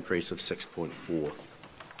rate increase of 6.4.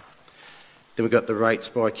 Then we've got the rates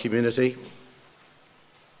by community.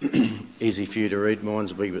 Easy for you to read,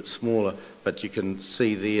 mine's a wee bit smaller, but you can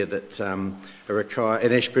see there that an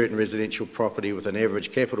Ashburton residential property with an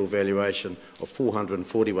average capital valuation of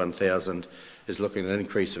 $441,000 is looking at an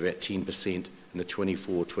increase of about 10% in the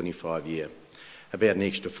 24-25 year, about an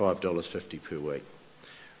extra $5.50 per week.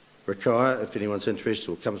 Rakaia, if anyone's interested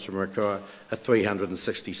or comes from Rakaia, a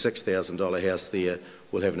 $366,000 house there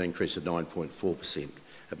will have an increase of 9.4%.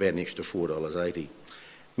 about an extra $4.80.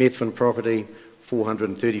 Methven property,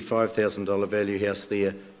 $435,000 value house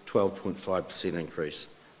there, 12.5% increase,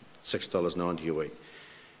 $6.90 a week.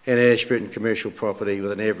 And Ashburton commercial property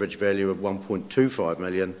with an average value of $1.25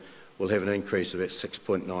 million will have an increase of about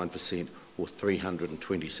 6.9% or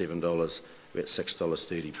 $327, about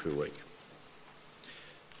 $6.30 per week.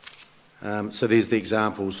 So there's the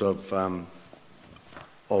examples of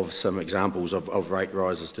some examples of rate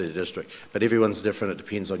rises to the district. But everyone's different. It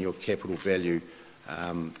depends on your capital value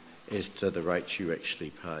as to the rates you actually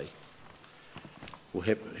pay. We'll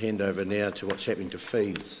hand over now to what's happening to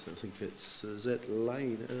fees. I think it's, is that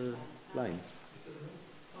Lane? Lane?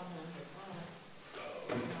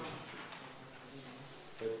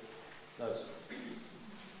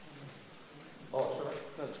 Oh, sorry.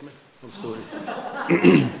 No, it's me. I'm still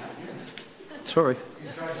here. Sorry.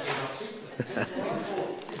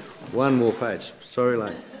 One more page. Sorry,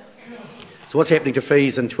 Lane. So what's happening to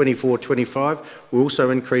fees in 24-25? We're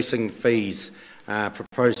also increasing fees,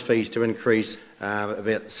 proposed fees to increase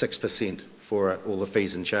about 6% for all the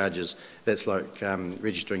fees and charges. That's like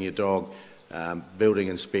registering your dog, building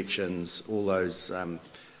inspections, all those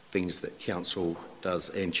things that council does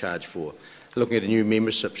and charge for. Looking at a new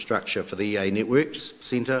membership structure for the EA Networks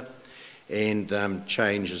Centre and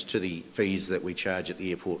changes to the fees that we charge at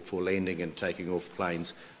the airport for landing and taking off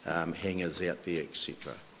planes, hangars out there,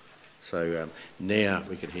 etc. So now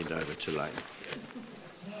we can hand over to Lane.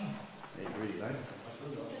 Ready, Lane?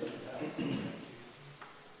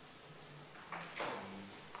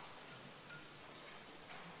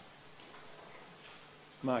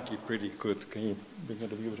 Mark, you're pretty good. Can you bring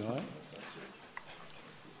it a little bit higher?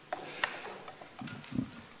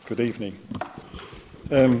 Good evening.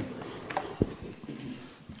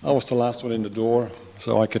 I was the last one in the door,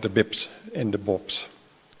 so I get the bips and the bops.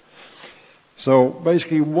 So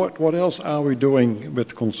basically, what else are we doing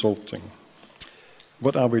with consulting?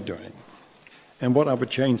 What are we doing? And what are we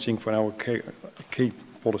changing for our key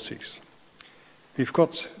policies? We've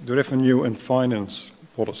got the revenue and finance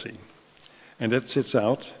policy, and that sets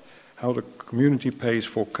out how the community pays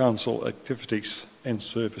for council activities and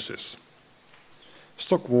services.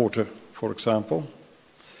 Stock water, for example,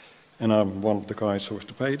 and I'm one of the guys who has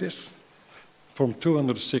to pay this, from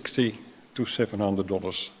 $260 to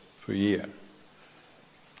 $700 per year.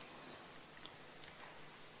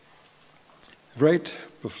 Rate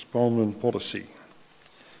postponement policy.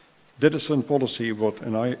 That is a policy what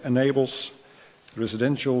enables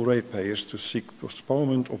residential ratepayers to seek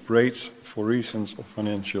postponement of rates for reasons of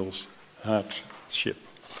financial hardship.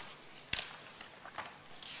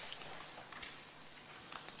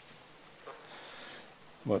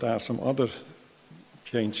 What are some other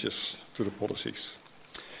changes to the policies?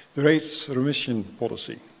 The rates remission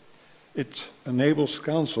policy. It enables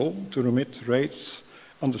council to remit rates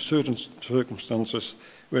under certain circumstances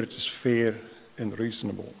where it is fair and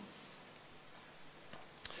reasonable.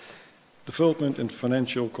 Development and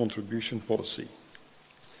financial contribution policy.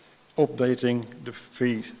 Updating the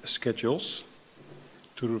fee schedules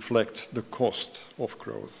to reflect the cost of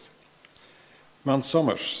growth. Mount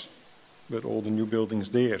Somers, with all the new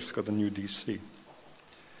buildings there, it's got a new DC.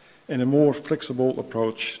 And a more flexible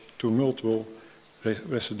approach to multiple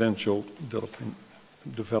residential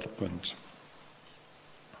development.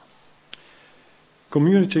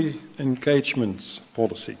 Community engagement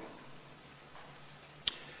policy.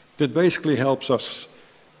 That basically helps us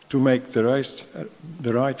to make the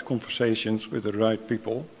right conversations with the right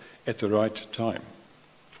people at the right time.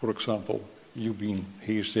 For example, you being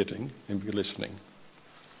here sitting and be listening.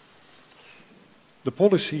 The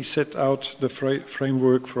policy set out the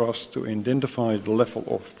framework for us to identify the level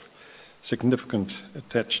of significance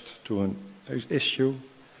attached to an issue,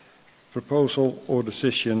 proposal or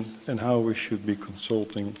decision, and how we should be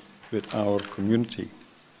consulting with our community.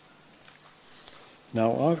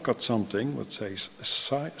 Now I've got something that says a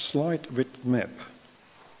slide with map.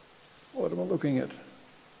 What am I looking at?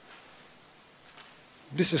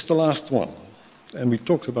 This is the last one, and we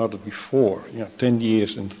talked about it before, 10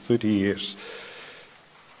 years and 30 years.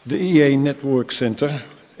 The EA Network Centre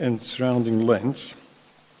and surrounding lands,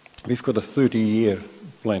 we've got a 30-year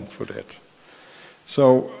plan for that.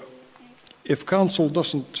 So if council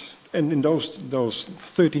doesn't, and in those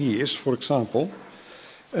 30 years, for example,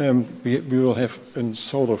 we will have a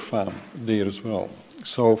solar farm there as well.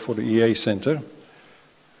 So for the EA Centre,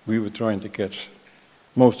 we were trying to get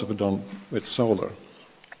most of it done with solar.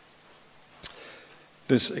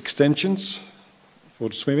 There's extensions for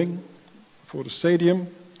the swimming, for the stadium.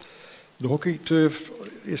 The hockey turf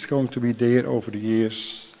is going to be there over the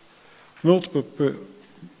years.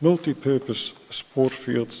 Multi-purpose sport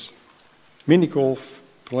fields, mini golf,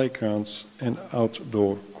 playgrounds and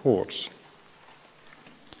outdoor courts.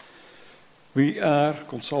 We are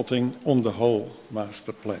consulting on the whole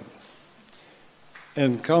master plan.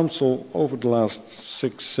 And council, over the last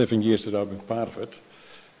 6-7 years that I've been part of it,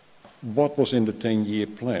 what was in the 10-year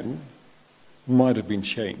plan might have been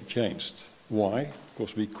changed. Why?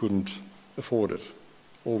 Because we couldn't afford it,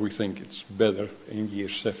 or we think it's better in year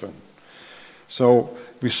 7. So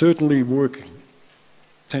we certainly work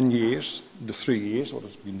 10 years, the 3 years, what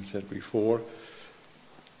has been said before,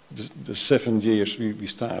 the 7 years we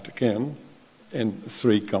start again, and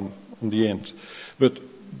 3 come on the end. But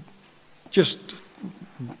just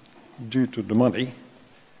due to the money,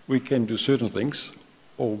 we can do certain things,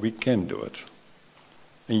 or we can do it.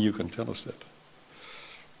 And you can tell us that.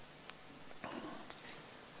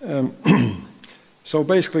 So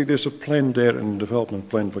basically there's a plan there, a development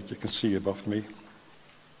plan, what you can see above me.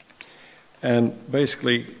 And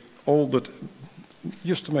basically all that,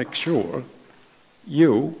 just to make sure,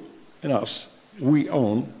 you and us, we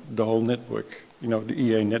own the whole network, you know, the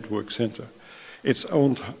EA Network Centre. It's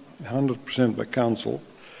owned 100% by council,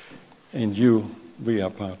 and we are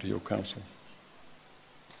part of your council.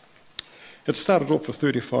 It started off with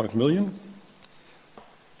 35 million,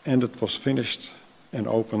 and it was finished and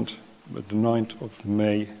opened on the 9th of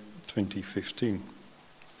May 2015.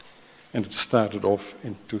 And it started off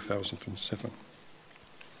in 2007.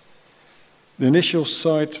 The initial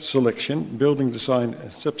site selection, building design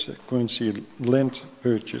and subsequently land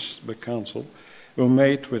purchase by council were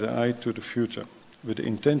made with an eye to the future, with the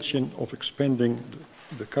intention of expanding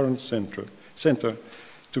the current centre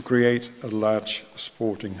to create a large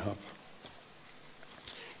sporting hub.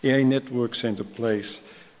 EA Network Centre plays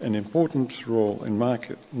an important role in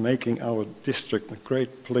making our district a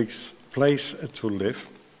great place to live.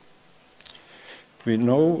 We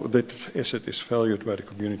know that the asset is valued by the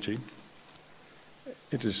community.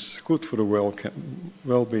 It is good for the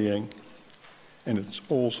well-being, and it's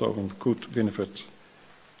also a good benefit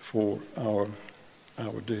for our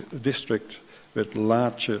district with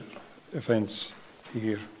larger events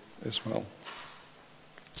here as well.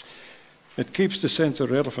 It keeps the centre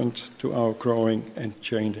relevant to our growing and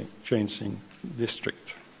changing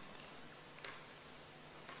district.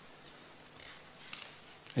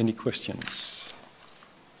 Any questions?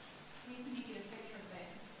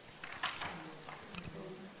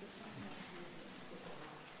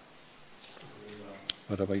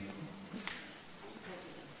 What have I?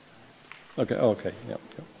 Okay, yeah.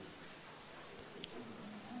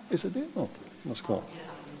 Is it there? No, that's cool.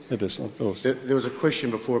 It is. There was a question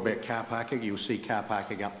before about car parking. You'll see car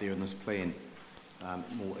parking up there in this plan,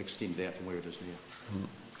 more extended out from where it is now. Can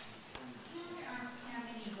I ask how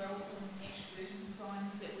many welcome Ashburton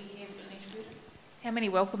signs that we have in Ashburton? How many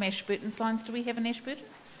welcome Ashburton signs do we have in Ashburton?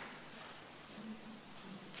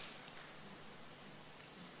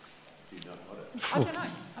 I don't know.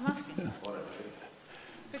 I'm asking.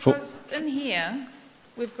 Because in here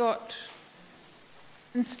we've got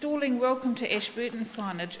installing welcome to Ashburton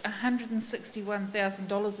signage,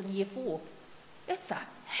 $161,000 in year 4. That's a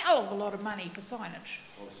hell of a lot of money for signage.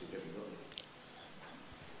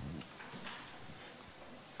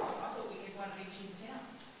 I thought we had one of each in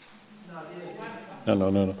town.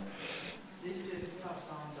 No. There's club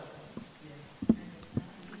signs up.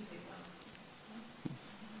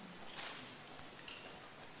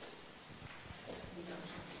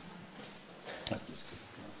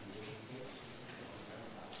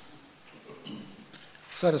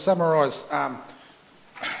 So to summarise, to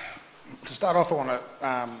start off I want to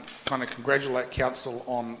kind of congratulate Council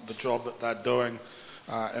on the job that they're doing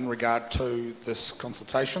in regard to this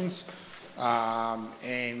consultations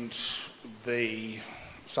and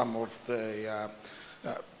some of the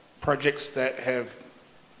projects that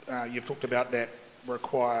you've talked about that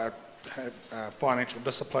require financial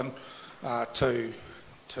discipline and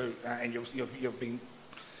you've been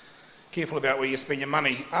careful about where you spend your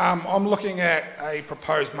money. I'm looking at a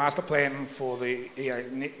proposed master plan for the EA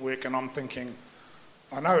network and I'm thinking,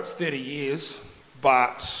 I know it's 30 years,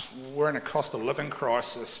 but we're in a cost of living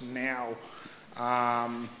crisis now.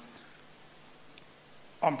 I'm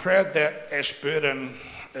proud that Ashburton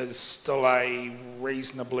is still a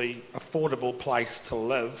reasonably affordable place to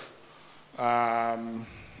live, and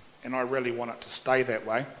I really want it to stay that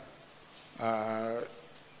way.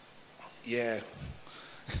 Yeah.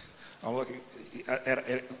 I'm looking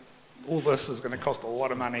at all this is going to cost a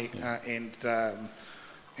lot of money, and we're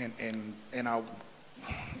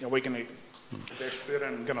going to, is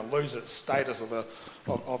Ashburton going to lose its status of an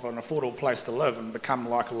affordable place to live and become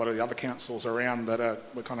like a lot of the other councils around that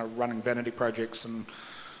we're kind of running vanity projects and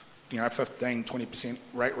 15-20%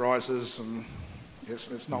 rate rises and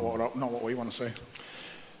It's not what we want to see.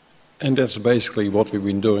 And that's basically what we've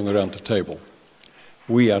been doing around the table.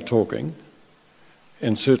 We are talking,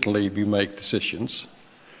 and certainly we make decisions.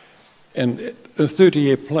 And a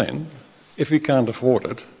 30-year plan, if we can't afford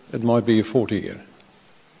it, it might be a 40-year.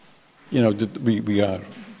 You know, we are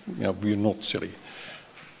not silly.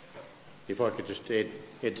 If I could just add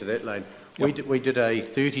to that, Lane. Yep. We did a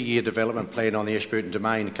 30-year development plan on the Ashburton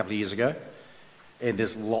Domain a couple of years ago, and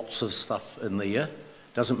there's lots of stuff in there.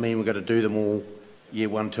 Doesn't mean we're going to do them all year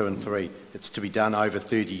 1, 2 and 3. It's to be done over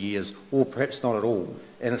 30 years, or perhaps not at all.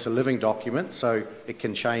 And it's a living document, so it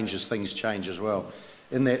can change as things change as well.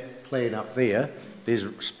 In that plan up there, there's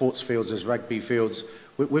sports fields, there's rugby fields.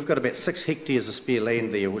 We've got about 6 hectares of spare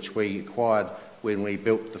land there, which we acquired when we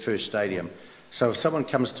built the first stadium. So if someone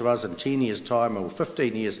comes to us in 10 years' time or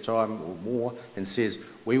 15 years' time or more and says,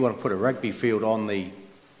 we want to put a rugby field on the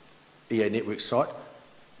EA Network site,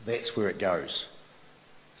 that's where it goes.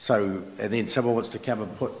 So, and then someone wants to come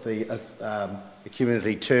and put the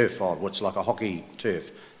community turf on, which is like a hockey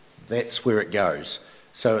turf, that's where it goes.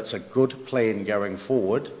 So it's a good plan going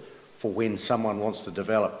forward for when someone wants to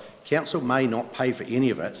develop. Council may not pay for any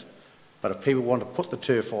of it, but if people want to put the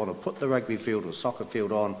turf on or put the rugby field or soccer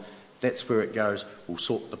field on, that's where it goes. We'll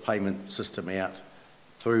sort the payment system out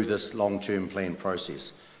through this long-term plan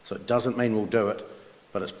process. So it doesn't mean we'll do it,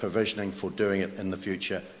 but it's provisioning for doing it in the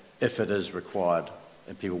future if it is required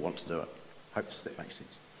and people want to do it. Hope that makes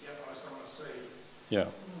sense. Yeah, I just want to see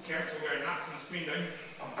council go nuts and spending, and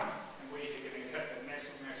we're getting hit with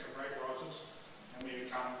massive rate rises, and we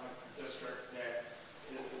become a district that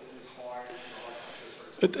is high as a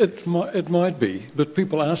high-cost district. It might be, but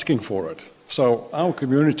people are asking for it. So our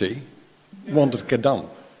community want it to get done.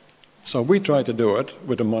 So we try to do it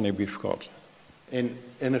with the money we've got. And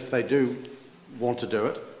if they do want to do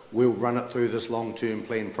it, we'll run it through this long-term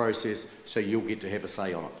plan process so you'll get to have a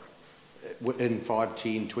say on it. In 5,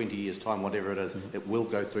 10, 20 years' time, whatever it is, it will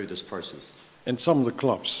go through this process. And some of the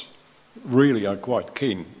clubs really are quite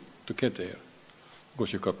keen to get there.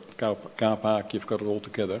 Because you've got car park, you've got it all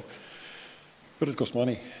together. But it costs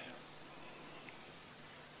money.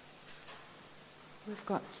 We've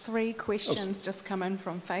got 3 questions just come in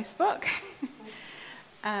from Facebook.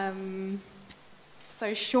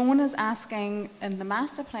 So Sean is asking, in the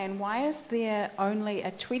master plan, why is there only a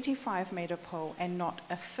 25-metre pool and not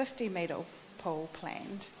a 50-metre pool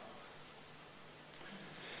planned?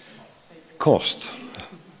 Cost.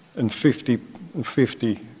 And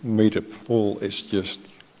 50-metre pool is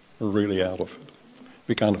just really out of it.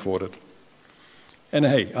 We can't afford it. And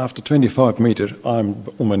hey, after 25 metres, I'm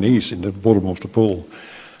on my knees in the bottom of the pool.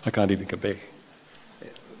 I can't even get back.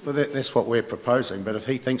 Well, that's what we're proposing, but if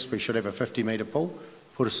he thinks we should have a 50-metre pool,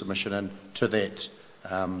 put a submission in to that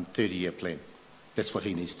 30-year plan. That's what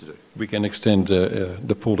he needs to do. We can extend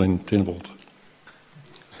the pool in 10 volt.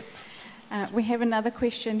 We have another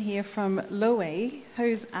question here from Louis,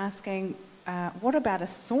 who's asking, what about a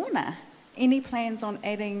sauna? Any plans on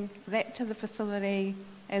adding that to the facility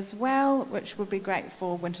as well, which would be great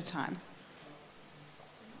for winter time?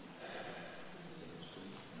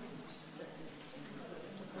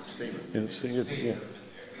 Yeah,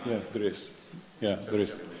 there is. Yeah, there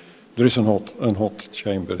is. There is a hot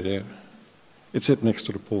chamber there. It's right next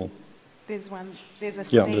to the pool. There's one. There's a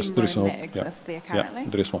steam room that exists there currently. Yeah,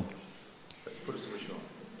 there is one. Put a submission on.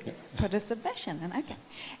 Yeah. Put a submission in, okay.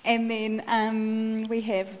 And then we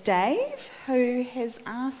have Dave, who has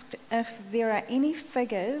asked if there are any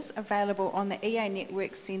figures available on the EA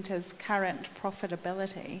Network Centre's current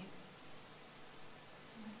profitability.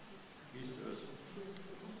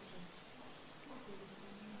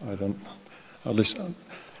 I don't.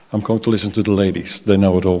 I'm going to listen to the ladies. They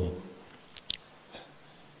know it all.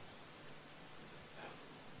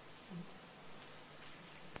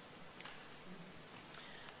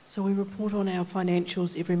 So we report on our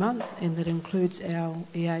financials every month, and that includes our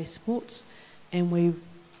EA Sports, and we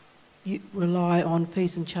rely on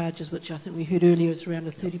fees and charges, which I think we heard earlier is around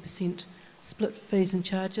a 30% split fees and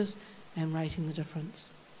charges, and rating the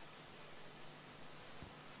difference.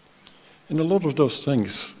 And a lot of those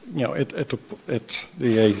things, you know, at the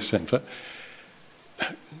EA Centre,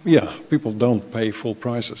 yeah, people don't pay full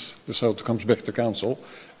prices. So it comes back to council,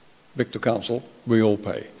 we all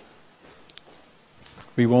pay.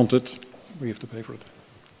 We want it, we have to pay for it.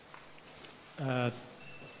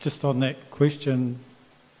 Just on that question,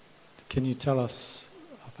 can you tell us,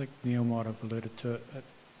 I think Neil might have alluded to it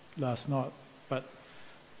last night, but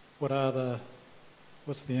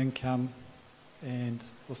what's the income and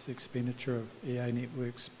what's the expenditure of EA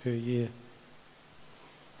Networks per year?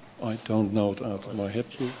 I don't know it out of my head,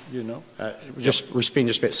 you know? We spend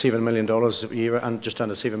just about $7 million a year, just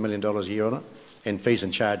under $7 million a year on it, and fees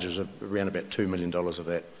and charges are around about $2 million of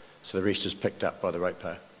that. So the rest is picked up by the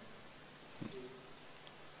ratepayer.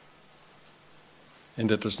 And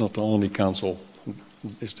that is not the only council who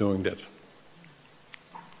is doing that.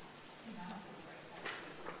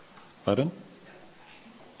 Pardon?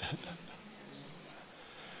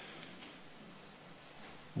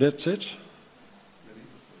 That's it?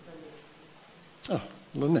 Oh,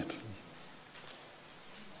 Lynette.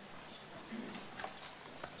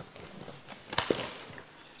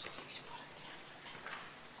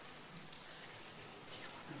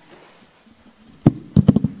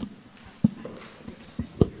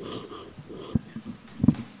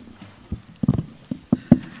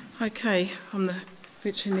 Okay, I'm the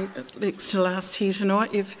virtually next to last here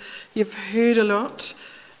tonight. You've heard a lot,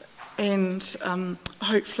 and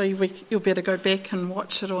hopefully you'll be able to go back and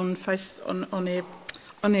watch it on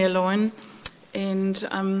our line,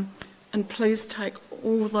 and please take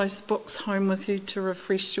all those books home with you to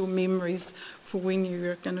refresh your memories for when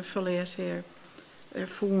you are going to fill out our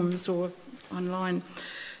forms or online.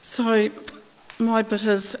 So my bit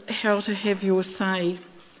is how to have your say.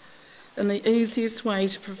 And the easiest way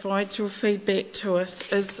to provide your feedback to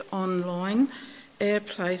us is online,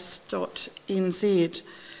 ourplace.nz.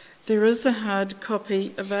 There is a hard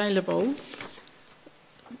copy available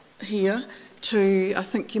here I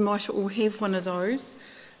think you might all have one of those.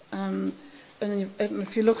 And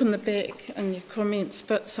if you look in the back and your comments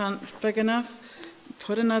bits aren't big enough,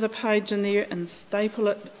 put another page in there and staple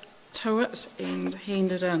it to it and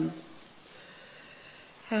hand it in.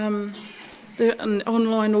 And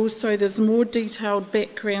online also there's more detailed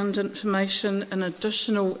background information and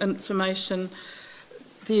additional information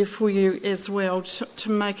there for you as well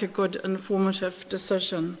to make a good informative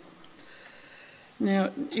decision.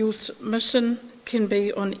 Now your submission can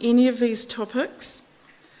be on any of these topics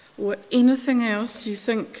or anything else you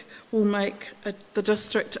think will make the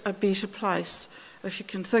district a better place. If you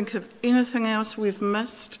can think of anything else we've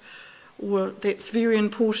missed or that's very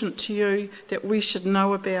important to you that we should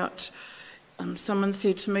know about. Someone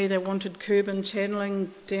said to me they wanted curb and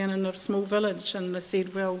channeling down in a small village, and I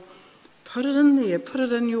said, well, put it in there, put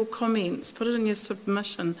it in your comments, put it in your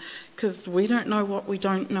submission, because we don't know what we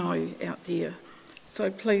don't know out there.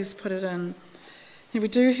 So please put it in. Now, we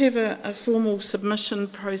do have a formal submission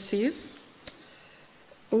process.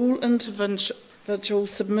 All individual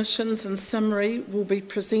submissions and summary will be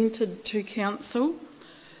presented to council.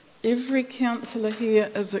 Every councillor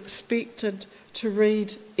here is expected to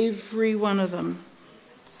read every one of them,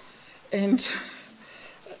 and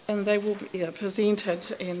they will be presented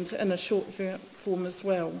and in a short form as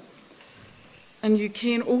well. And you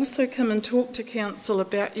can also come and talk to council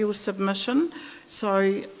about your submission.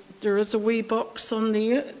 So there is a wee box on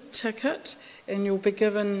there, tick it, and you'll be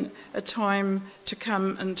given a time to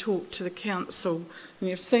come and talk to the council. And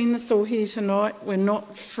you've seen this all here tonight. We're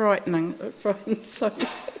not frightened, so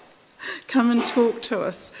come and talk to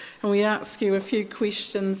us, and we ask you a few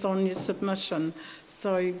questions on your submission,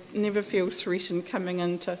 so never feel threatened coming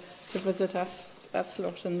in to visit us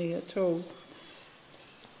lot in there at all.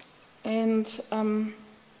 And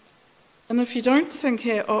if you don't think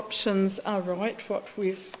our options are right, what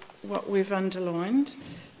we've underlined,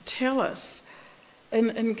 tell us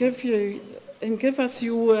and give us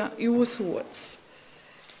your thoughts.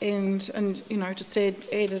 And you know, just add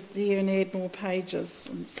it there and add more pages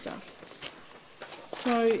and stuff.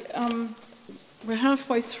 So we're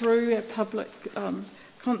halfway through our public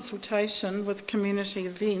consultation with community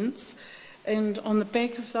events, and on the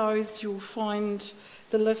back of those you'll find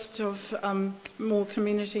the list of more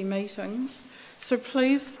community meetings. So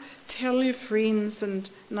please tell your friends and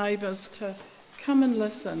neighbours to come and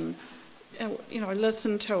listen. You know,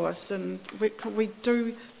 listen to us, and we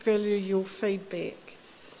do value your feedback.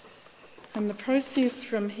 And the process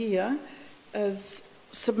from here is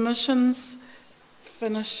submissions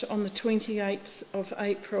finish on the 28th of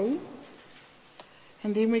April,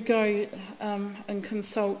 and then we go and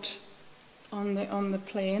consult on the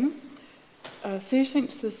plan.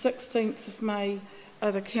 13th to the 16th of May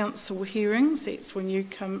are the council hearings. That's when you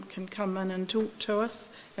can come in and talk to us,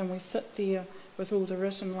 and we sit there with all the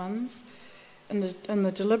written ones. And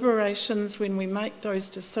the deliberations, when we make those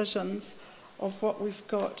decisions of what we've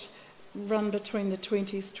got, run between the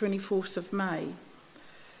 20th, 24th of May.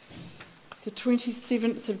 The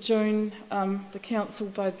 27th of June, the council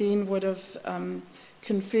by then would have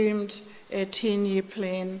confirmed our 10-year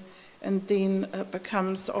plan, and then it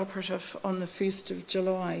becomes operative on the 1st of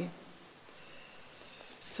July.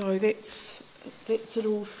 So that's That's it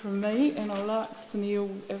all from me, and I'll ask Neil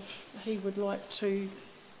if he would like to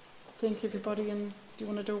thank everybody. And do you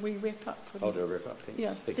want to do a wee wrap up? I'll do a wrap up. Thanks.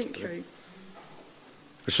 Yeah, thank you.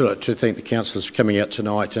 I'd like to thank the councillors for coming out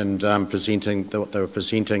tonight and presenting what they were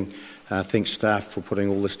presenting. Thank staff for putting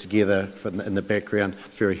all this together in the background.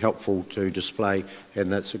 Very helpful to display,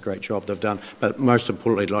 and that's a great job they've done. But most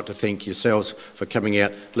importantly, I'd like to thank yourselves for coming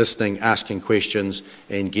out, listening, asking questions,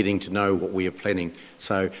 and getting to know what we are planning.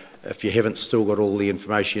 So if you haven't still got all the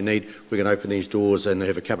information you need, we're going to open these doors and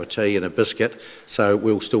have a cup of tea and a biscuit. So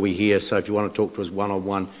we'll still be here. So if you want to talk to us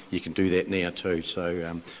one-on-one, you can do that now too.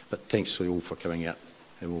 So, but thanks to you all for coming out,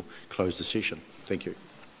 and we'll close the session. Thank you.